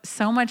spoke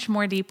so much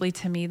more deeply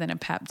to me than a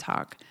pep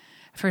talk.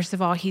 First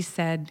of all, he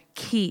said,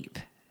 keep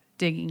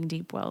digging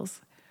deep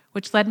wells,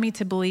 which led me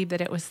to believe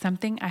that it was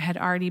something I had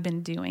already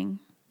been doing,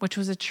 which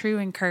was a true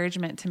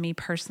encouragement to me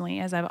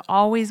personally, as I've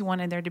always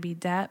wanted there to be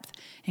depth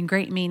and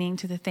great meaning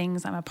to the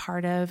things I'm a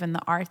part of and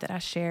the art that I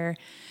share.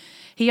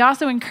 He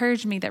also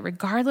encouraged me that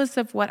regardless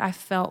of what I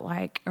felt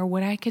like or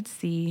what I could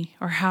see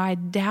or how I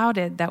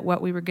doubted that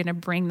what we were going to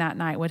bring that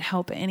night would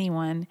help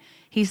anyone,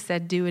 he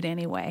said, do it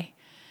anyway.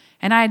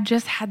 And I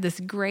just had this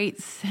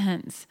great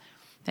sense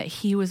that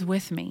he was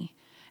with me.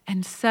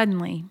 And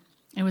suddenly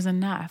it was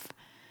enough.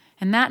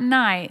 And that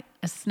night,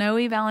 a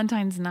snowy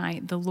Valentine's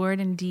night, the Lord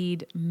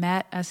indeed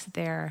met us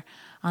there.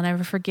 I'll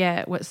never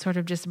forget what sort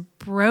of just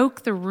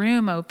broke the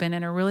room open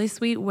in a really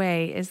sweet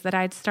way is that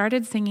I'd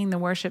started singing the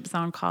worship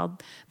song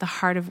called The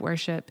Heart of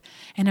Worship.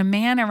 And a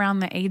man around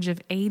the age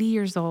of 80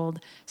 years old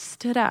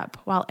stood up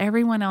while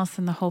everyone else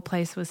in the whole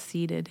place was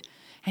seated.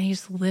 And he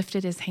just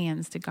lifted his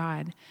hands to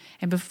God.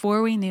 And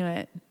before we knew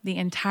it, the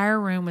entire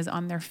room was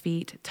on their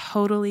feet,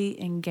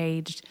 totally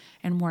engaged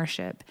in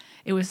worship.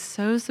 It was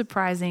so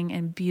surprising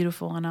and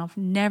beautiful. And I'll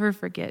never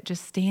forget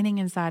just standing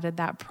inside of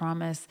that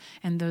promise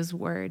and those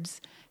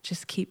words,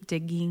 just keep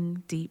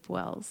digging deep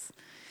wells.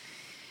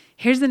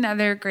 Here's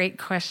another great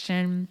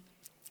question.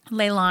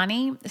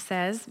 Leilani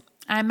says,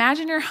 I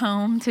imagine your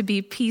home to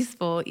be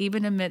peaceful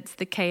even amidst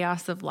the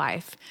chaos of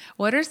life.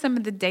 What are some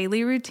of the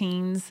daily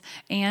routines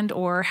and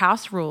or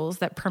house rules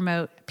that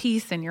promote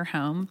peace in your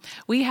home?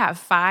 We have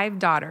 5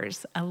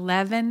 daughters,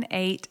 11,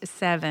 8,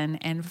 7,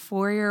 and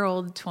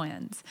 4-year-old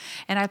twins.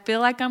 And I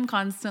feel like I'm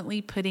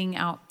constantly putting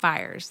out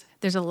fires.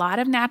 There's a lot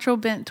of natural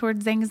bent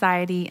towards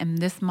anxiety, and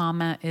this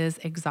mama is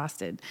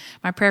exhausted.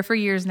 My prayer for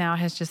years now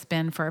has just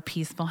been for a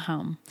peaceful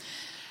home.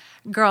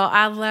 Girl,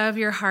 I love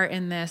your heart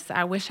in this.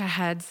 I wish I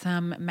had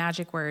some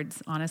magic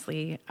words,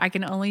 honestly. I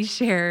can only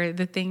share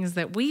the things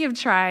that we have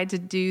tried to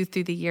do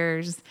through the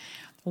years.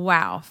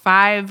 Wow,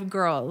 5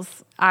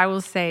 girls, I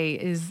will say,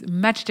 is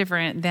much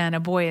different than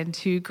a boy and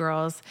 2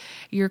 girls.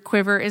 Your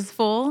quiver is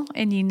full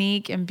and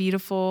unique and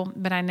beautiful,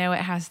 but I know it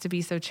has to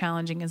be so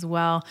challenging as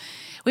well.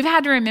 We've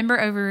had to remember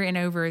over and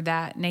over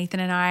that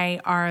Nathan and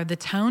I are the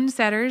tone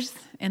setters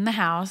in the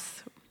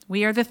house.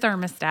 We are the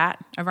thermostat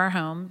of our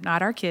home,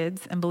 not our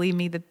kids. And believe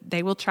me, that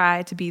they will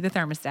try to be the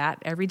thermostat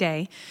every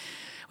day.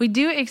 We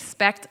do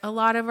expect a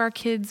lot of our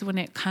kids when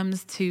it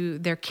comes to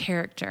their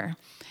character.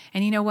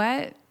 And you know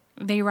what?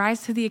 They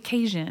rise to the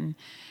occasion.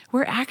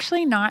 We're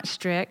actually not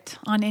strict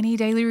on any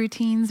daily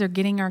routines or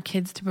getting our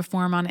kids to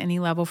perform on any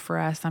level for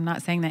us. I'm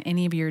not saying that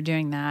any of you are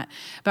doing that.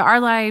 But our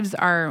lives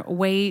are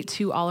way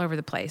too all over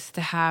the place to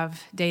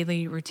have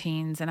daily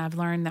routines. And I've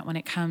learned that when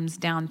it comes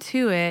down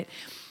to it,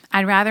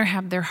 I'd rather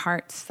have their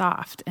hearts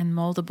soft and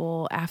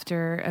moldable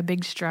after a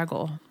big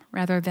struggle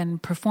rather than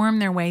perform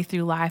their way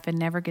through life and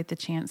never get the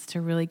chance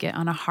to really get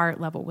on a heart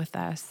level with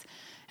us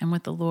and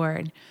with the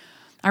Lord.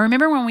 I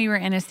remember when we were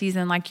in a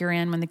season like you're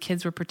in, when the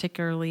kids were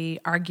particularly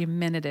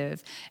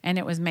argumentative and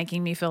it was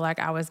making me feel like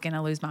I was going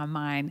to lose my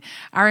mind.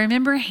 I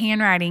remember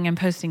handwriting and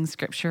posting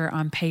scripture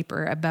on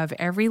paper above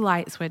every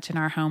light switch in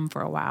our home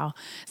for a while,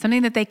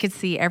 something that they could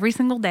see every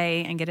single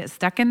day and get it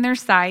stuck in their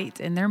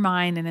sight, in their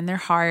mind, and in their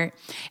heart.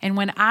 And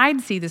when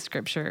I'd see the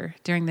scripture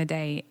during the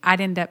day,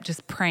 I'd end up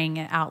just praying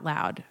it out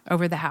loud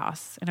over the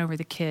house and over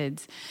the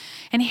kids.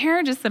 And here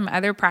are just some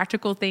other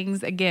practical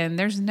things. Again,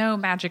 there's no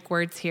magic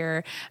words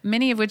here,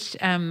 many of which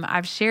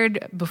I've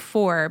shared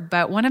before,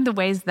 but one of the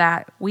ways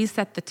that we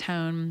set the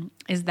tone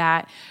is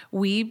that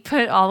we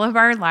put all of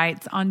our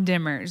lights on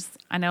dimmers.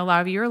 I know a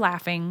lot of you are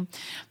laughing.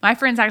 My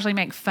friends actually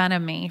make fun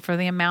of me for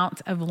the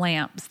amount of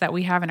lamps that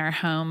we have in our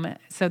home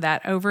so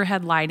that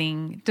overhead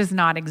lighting does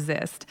not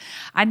exist.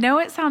 I know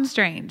it sounds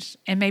strange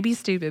and maybe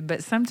stupid,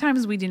 but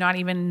sometimes we do not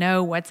even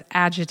know what's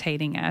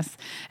agitating us.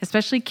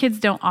 Especially kids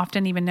don't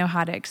often even know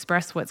how to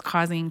express what's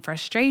causing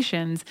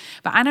frustrations.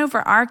 But I know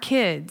for our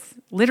kids,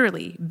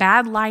 literally,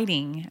 bad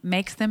lighting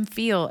makes them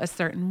feel a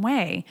certain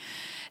way.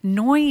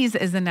 Noise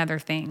is another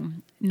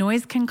thing.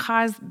 Noise can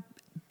cause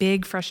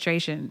big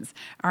frustrations.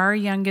 Our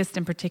youngest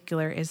in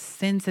particular is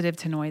sensitive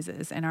to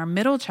noises, and our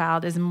middle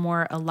child is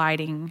more a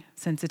lighting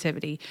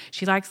sensitivity.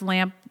 She likes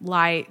lamp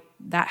light.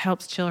 That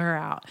helps chill her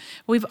out.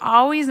 We've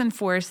always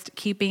enforced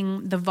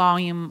keeping the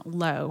volume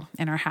low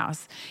in our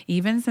house.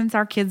 Even since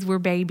our kids were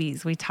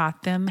babies, we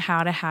taught them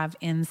how to have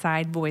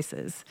inside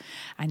voices.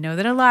 I know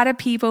that a lot of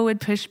people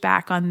would push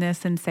back on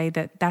this and say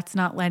that that's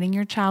not letting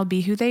your child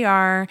be who they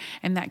are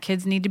and that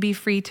kids need to be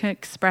free to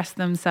express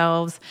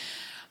themselves.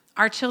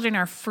 Our children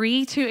are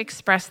free to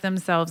express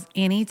themselves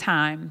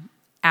anytime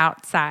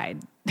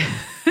outside.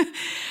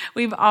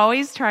 We've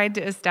always tried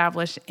to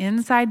establish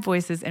inside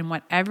voices in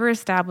whatever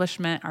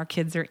establishment our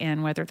kids are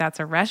in, whether that's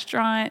a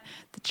restaurant,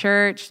 the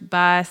church,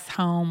 bus,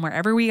 home,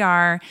 wherever we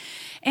are.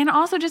 And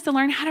also just to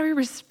learn how to be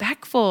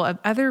respectful of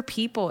other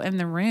people in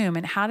the room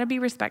and how to be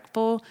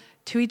respectful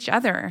to each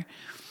other.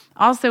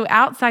 Also,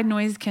 outside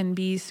noise can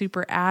be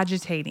super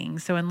agitating.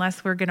 So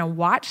unless we're going to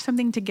watch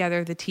something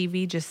together, the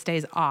TV just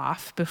stays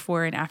off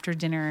before and after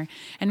dinner.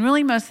 And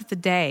really most of the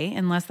day,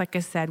 unless, like I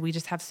said, we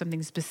just have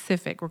something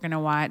specific we're going to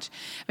watch.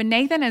 But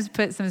Nathan has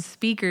put some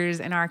speakers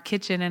in our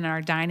kitchen and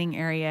our dining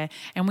area,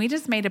 and we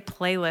just made a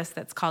playlist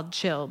that's called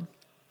Chill.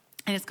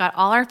 And it's got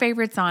all our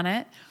favorites on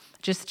it.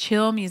 Just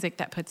chill music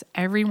that puts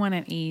everyone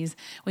at ease.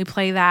 We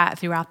play that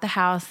throughout the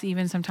house,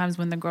 even sometimes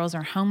when the girls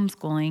are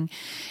homeschooling.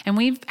 And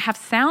we have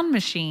sound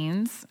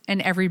machines in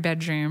every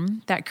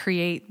bedroom that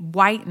create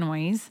white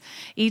noise.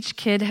 Each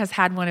kid has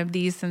had one of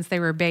these since they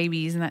were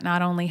babies, and that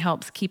not only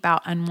helps keep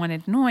out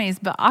unwanted noise,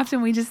 but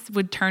often we just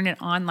would turn it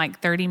on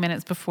like 30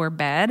 minutes before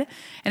bed,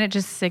 and it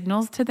just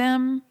signals to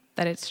them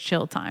that it's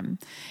chill time.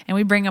 And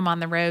we bring them on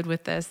the road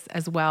with us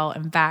as well.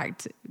 In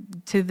fact,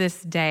 to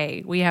this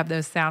day, we have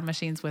those sound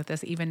machines with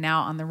us even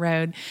now on the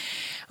road.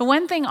 But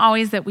one thing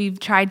always that we've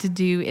tried to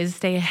do is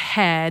stay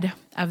ahead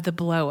of the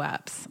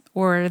blow-ups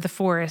or the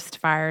forest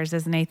fires,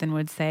 as Nathan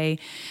would say.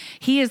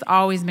 He has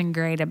always been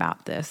great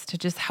about this, to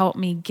just help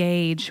me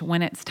gauge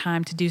when it's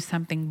time to do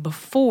something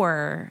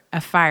before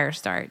a fire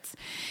starts.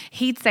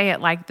 He'd say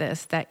it like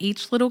this, that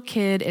each little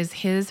kid is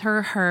his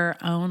or her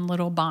own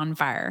little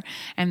bonfire.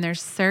 And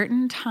there's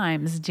certain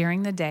times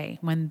during the day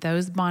when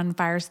those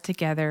bonfires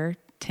together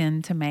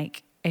tend to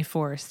make a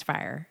forest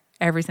fire.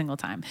 Every single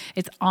time.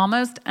 It's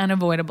almost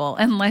unavoidable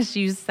unless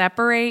you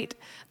separate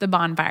the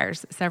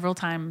bonfires several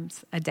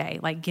times a day.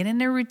 Like, get in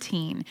a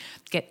routine,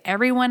 get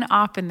everyone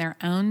off in their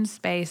own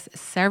space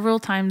several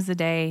times a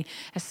day,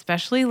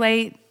 especially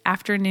late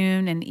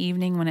afternoon and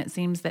evening when it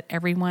seems that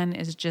everyone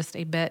is just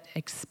a bit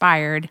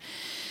expired.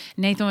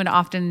 Nathan would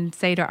often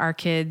say to our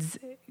kids,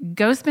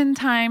 go spend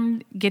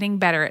time getting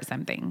better at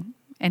something.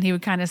 And he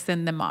would kind of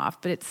send them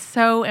off. But it's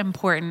so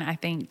important, I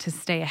think, to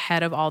stay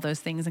ahead of all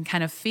those things and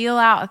kind of feel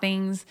out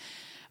things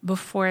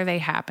before they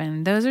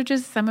happen. Those are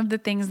just some of the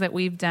things that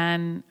we've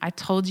done. I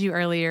told you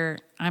earlier,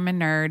 I'm a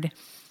nerd.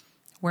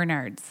 We're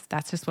nerds.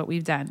 That's just what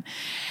we've done.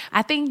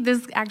 I think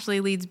this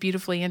actually leads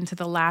beautifully into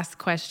the last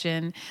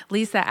question.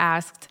 Lisa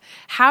asked,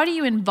 how do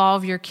you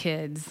involve your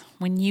kids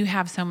when you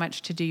have so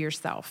much to do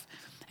yourself?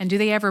 And do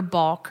they ever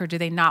balk, or do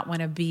they not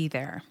want to be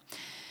there?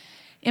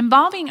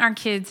 Involving our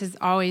kids has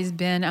always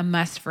been a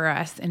must for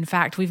us. In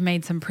fact, we've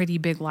made some pretty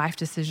big life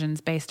decisions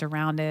based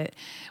around it.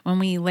 When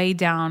we laid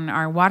down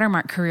our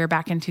Watermark career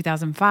back in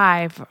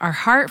 2005, our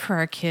heart for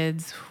our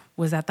kids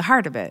was at the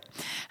heart of it.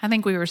 I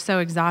think we were so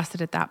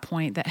exhausted at that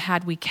point that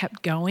had we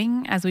kept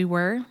going as we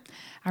were,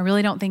 I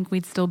really don't think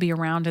we'd still be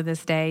around to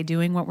this day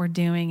doing what we're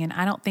doing, and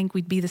I don't think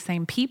we'd be the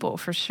same people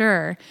for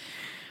sure.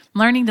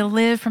 Learning to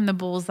live from the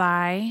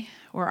bullseye,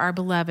 or our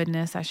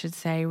belovedness, I should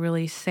say,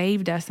 really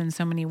saved us in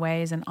so many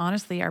ways. And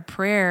honestly, our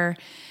prayer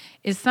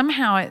is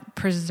somehow it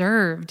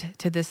preserved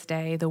to this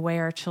day the way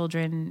our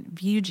children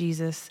view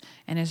Jesus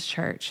and his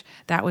church.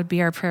 That would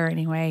be our prayer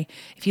anyway.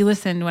 If you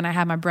listened when I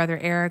had my brother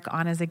Eric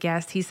on as a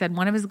guest, he said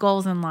one of his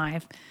goals in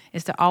life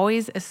is to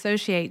always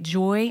associate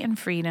joy and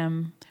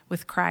freedom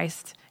with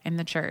Christ and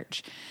the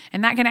church.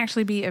 And that can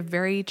actually be a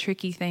very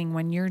tricky thing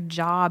when your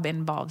job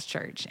involves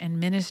church and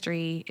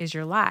ministry is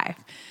your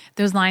life.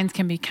 Those lines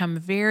can become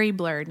very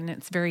blurred, and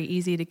it's very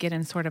easy to get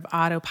in sort of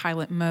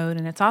autopilot mode.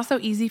 And it's also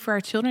easy for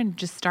our children to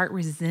just start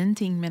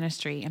resenting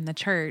ministry and the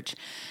church,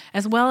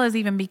 as well as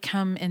even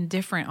become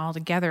indifferent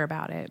altogether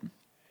about it.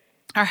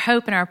 Our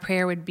hope and our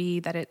prayer would be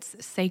that it's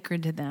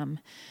sacred to them,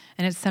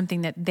 and it's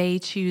something that they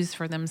choose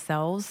for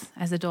themselves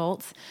as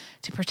adults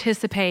to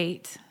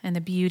participate in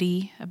the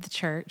beauty of the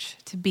church,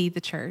 to be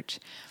the church.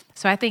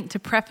 So I think to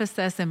preface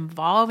us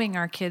involving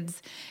our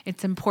kids,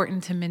 it's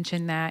important to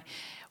mention that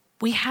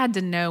we had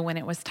to know when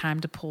it was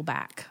time to pull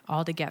back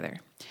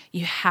altogether.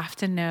 You have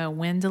to know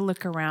when to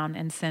look around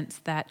and sense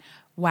that,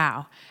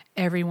 wow,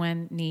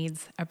 everyone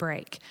needs a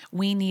break.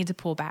 We need to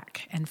pull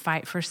back and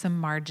fight for some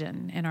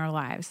margin in our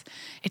lives.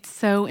 It's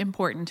so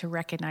important to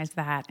recognize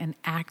that and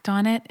act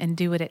on it and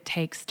do what it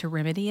takes to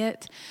remedy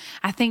it.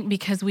 I think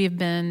because we have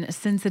been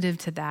sensitive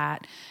to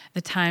that,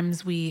 the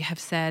times we have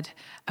said,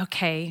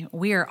 okay,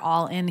 we are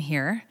all in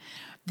here,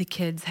 the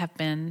kids have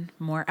been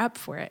more up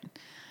for it.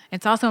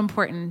 It's also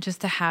important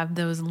just to have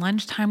those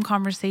lunchtime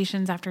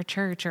conversations after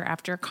church or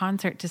after a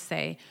concert to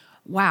say,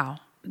 wow,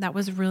 that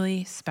was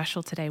really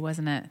special today,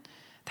 wasn't it?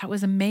 That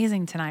was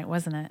amazing tonight,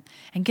 wasn't it?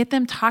 And get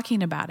them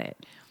talking about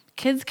it.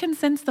 Kids can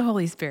sense the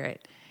Holy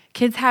Spirit.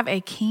 Kids have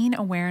a keen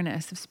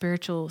awareness of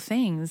spiritual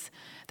things.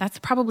 That's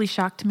probably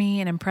shocked me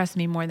and impressed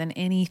me more than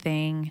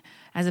anything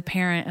as a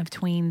parent of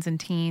tweens and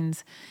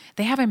teens.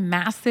 They have a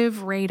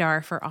massive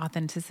radar for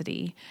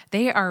authenticity.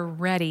 They are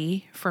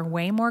ready for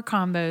way more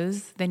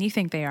combos than you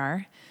think they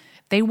are.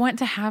 They want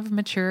to have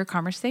mature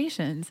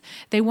conversations.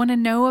 They want to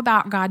know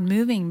about God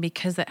moving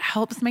because it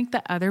helps make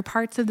the other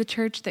parts of the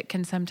church that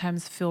can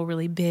sometimes feel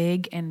really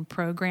big and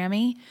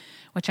programmy,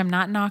 which I'm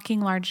not knocking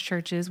large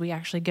churches. We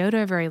actually go to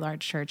a very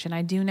large church, and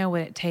I do know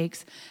what it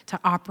takes to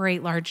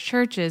operate large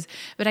churches.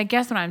 But I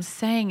guess what I'm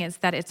saying is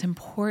that it's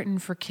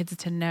important for kids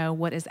to know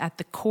what is at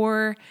the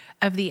core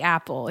of the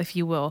apple, if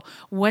you will.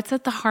 What's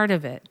at the heart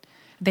of it?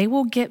 They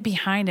will get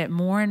behind it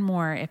more and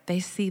more if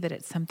they see that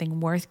it's something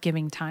worth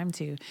giving time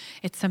to.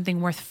 It's something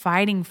worth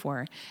fighting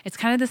for. It's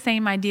kind of the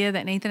same idea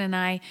that Nathan and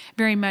I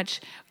very much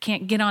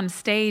can't get on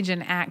stage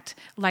and act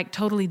like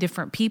totally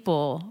different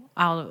people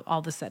all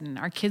of a sudden.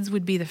 Our kids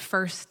would be the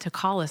first to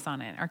call us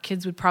on it. Our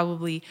kids would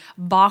probably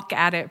balk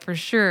at it for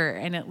sure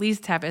and at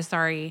least have a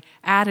sorry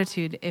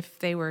attitude if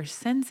they were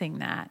sensing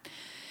that.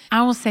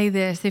 I will say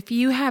this, if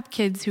you have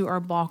kids who are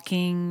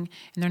balking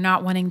and they're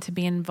not wanting to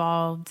be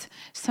involved,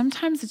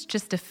 sometimes it's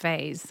just a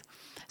phase.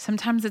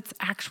 Sometimes it's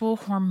actual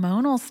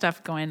hormonal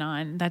stuff going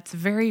on that's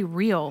very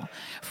real.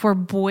 For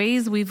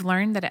boys, we've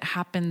learned that it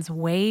happens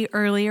way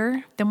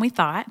earlier than we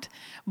thought.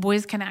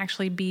 Boys can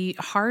actually be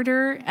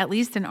harder, at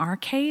least in our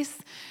case,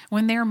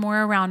 when they're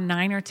more around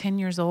 9 or 10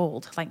 years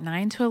old. Like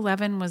 9 to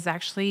 11 was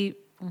actually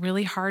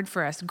really hard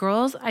for us.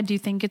 Girls, I do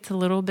think it's a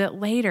little bit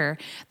later.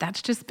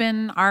 That's just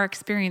been our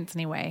experience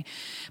anyway.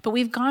 But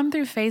we've gone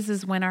through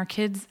phases when our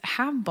kids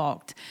have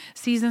balked,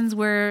 seasons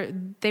where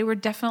they were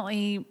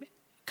definitely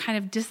kind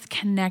of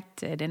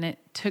disconnected, and it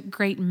took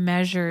great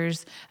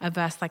measures of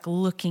us like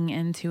looking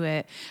into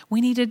it. We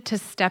needed to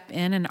step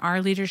in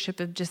our leadership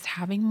of just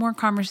having more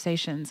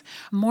conversations,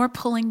 more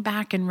pulling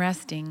back and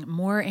resting,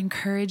 more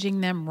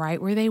encouraging them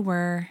right where they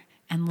were,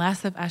 and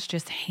less of us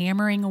just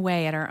hammering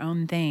away at our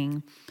own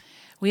thing.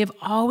 We have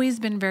always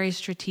been very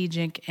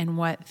strategic in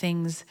what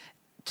things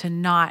to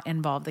not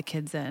involve the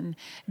kids in.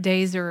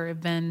 Days or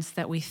events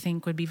that we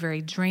think would be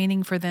very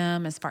draining for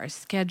them as far as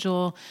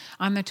schedule.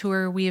 On the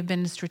tour, we have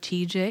been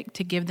strategic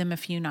to give them a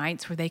few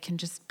nights where they can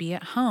just be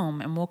at home,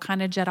 and we'll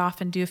kind of jet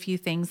off and do a few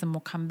things and we'll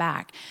come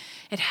back.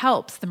 It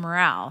helps the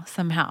morale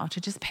somehow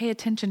to just pay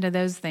attention to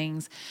those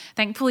things.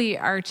 Thankfully,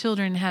 our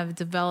children have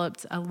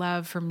developed a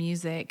love for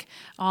music.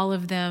 All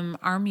of them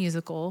are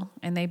musical,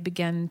 and they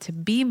begin to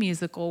be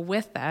musical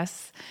with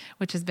us,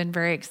 which has been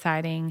very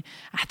exciting.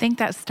 I think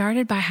that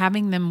started by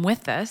having them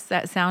with us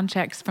at sound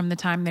checks from the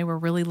time they were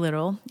really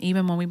little,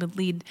 even when we would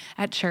lead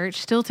at church.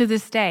 Still to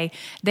this day,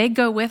 they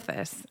go with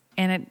us.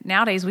 And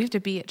nowadays, we have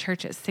to be at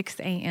church at 6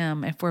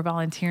 a.m. if we're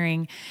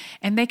volunteering,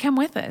 and they come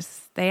with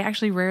us. They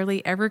actually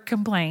rarely ever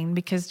complain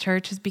because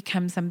church has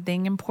become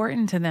something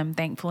important to them,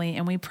 thankfully,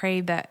 and we pray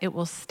that it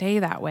will stay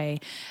that way.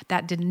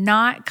 That did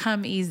not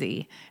come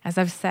easy. As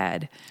I've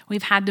said,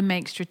 we've had to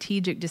make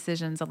strategic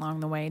decisions along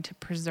the way to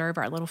preserve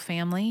our little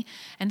family,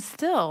 and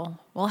still,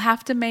 we'll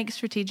have to make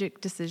strategic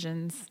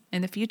decisions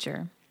in the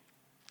future.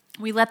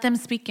 We let them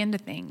speak into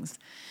things.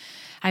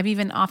 I've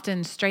even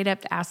often straight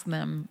up asked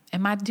them,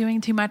 am I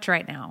doing too much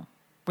right now?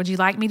 Would you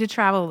like me to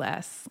travel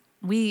less?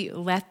 We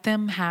let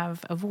them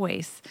have a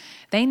voice.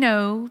 They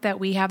know that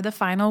we have the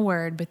final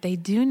word, but they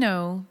do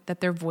know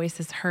that their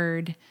voice is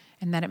heard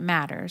and that it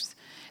matters.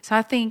 So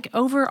I think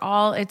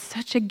overall, it's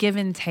such a give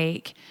and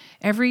take.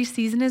 Every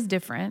season is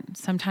different.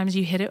 Sometimes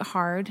you hit it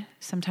hard,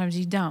 sometimes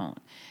you don't.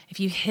 If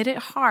you hit it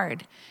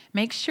hard,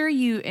 make sure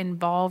you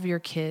involve your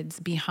kids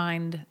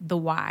behind the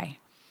why.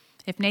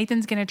 If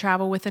Nathan's going to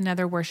travel with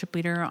another worship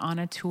leader on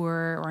a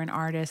tour or an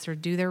artist or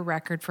do their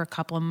record for a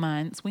couple of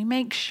months, we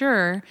make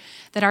sure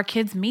that our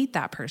kids meet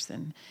that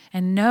person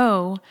and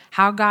know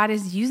how God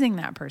is using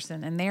that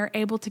person, and they're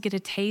able to get a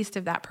taste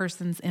of that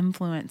person's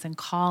influence and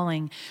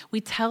calling.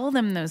 We tell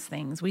them those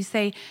things. We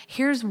say,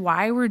 here's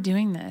why we're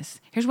doing this.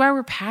 Here's why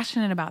we're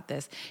passionate about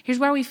this. Here's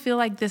why we feel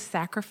like this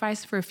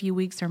sacrifice for a few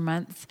weeks or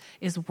months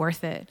is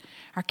worth it.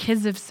 Our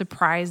kids have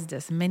surprised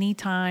us many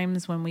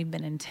times when we've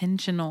been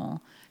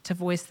intentional to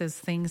voice those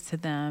things to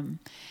them.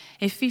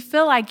 If you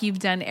feel like you've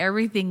done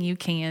everything you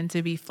can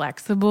to be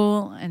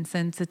flexible and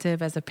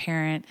sensitive as a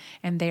parent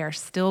and they are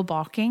still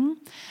balking,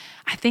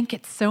 I think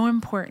it's so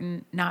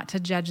important not to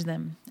judge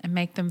them and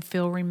make them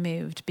feel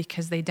removed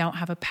because they don't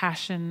have a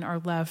passion or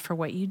love for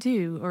what you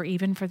do or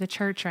even for the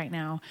church right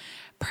now.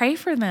 Pray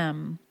for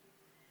them.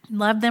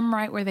 Love them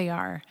right where they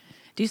are.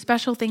 Do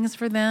special things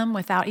for them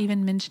without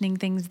even mentioning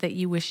things that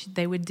you wish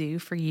they would do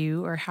for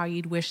you or how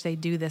you'd wish they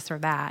do this or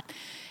that.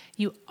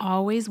 You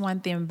always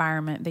want the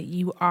environment that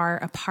you are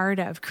a part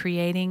of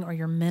creating or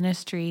your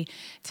ministry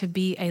to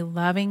be a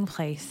loving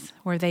place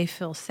where they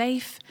feel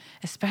safe,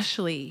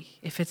 especially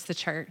if it's the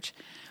church.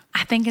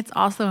 I think it's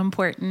also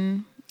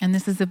important, and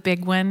this is a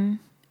big one,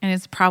 and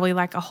it's probably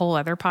like a whole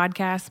other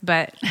podcast,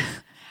 but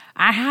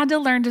I had to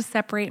learn to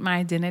separate my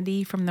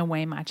identity from the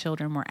way my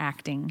children were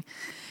acting.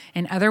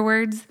 In other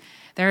words,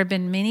 there have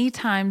been many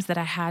times that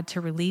I had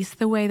to release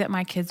the way that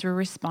my kids were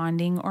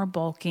responding or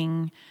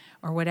bulking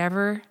or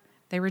whatever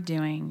they were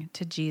doing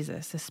to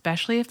Jesus,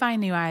 especially if I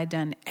knew I had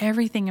done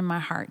everything in my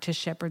heart to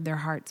shepherd their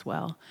hearts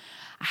well.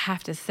 I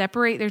have to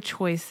separate their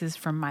choices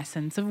from my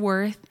sense of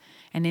worth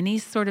and any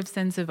sort of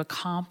sense of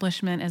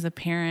accomplishment as a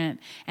parent.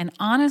 And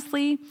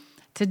honestly,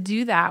 to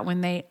do that when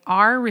they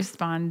are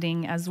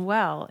responding as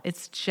well,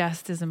 it's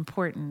just as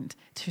important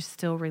to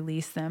still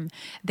release them.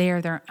 They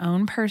are their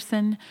own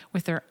person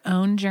with their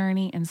own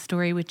journey and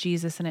story with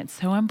Jesus, and it's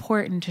so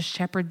important to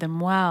shepherd them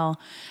well.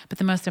 But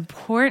the most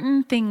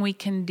important thing we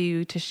can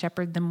do to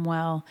shepherd them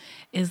well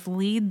is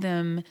lead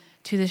them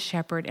to the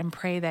shepherd and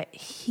pray that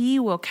he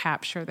will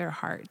capture their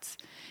hearts.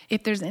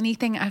 If there's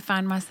anything I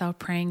find myself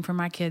praying for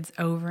my kids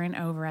over and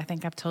over, I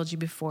think I've told you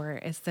before,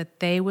 is that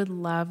they would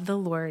love the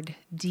Lord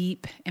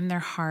deep in their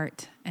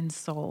heart and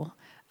soul,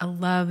 a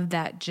love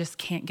that just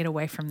can't get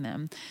away from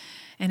them.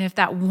 And if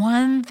that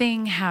one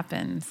thing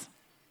happens,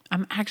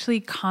 I'm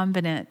actually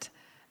confident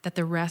that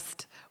the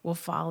rest will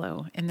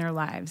follow in their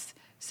lives.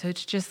 So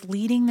it's just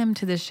leading them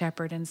to the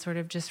shepherd and sort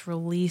of just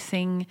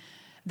releasing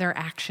their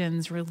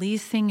actions,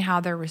 releasing how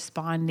they're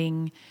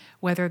responding,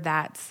 whether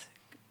that's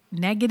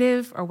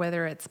negative or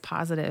whether it's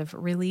positive,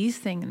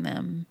 releasing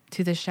them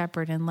to the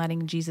shepherd and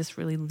letting Jesus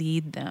really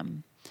lead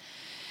them.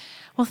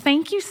 Well,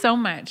 thank you so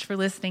much for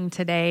listening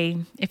today.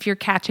 If you're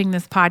catching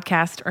this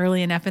podcast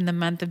early enough in the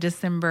month of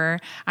December,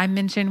 I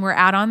mentioned we're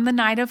out on the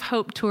Night of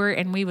Hope tour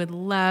and we would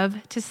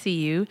love to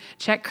see you.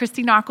 Check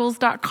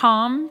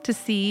ChristyKnockles.com to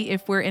see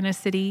if we're in a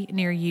city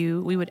near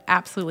you. We would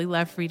absolutely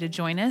love for you to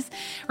join us.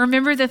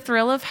 Remember The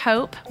Thrill of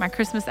Hope. My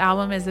Christmas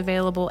album is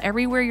available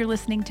everywhere you're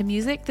listening to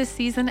music this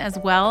season, as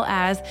well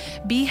as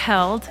Be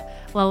Held,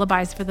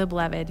 Lullabies for the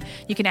Beloved.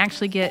 You can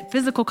actually get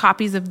physical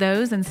copies of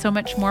those and so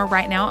much more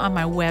right now on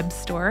my web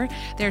store.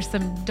 There's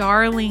some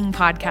darling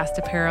podcast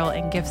apparel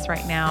and gifts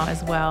right now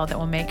as well that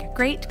will make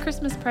great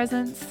Christmas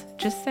presents.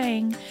 Just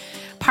saying.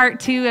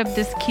 Part 2 of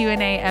this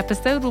Q&A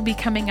episode will be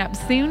coming up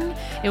soon.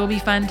 It will be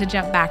fun to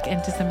jump back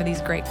into some of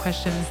these great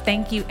questions.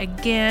 Thank you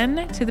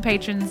again to the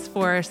patrons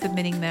for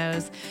submitting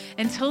those.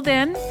 Until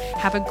then,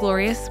 have a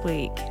glorious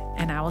week,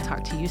 and I will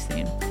talk to you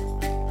soon.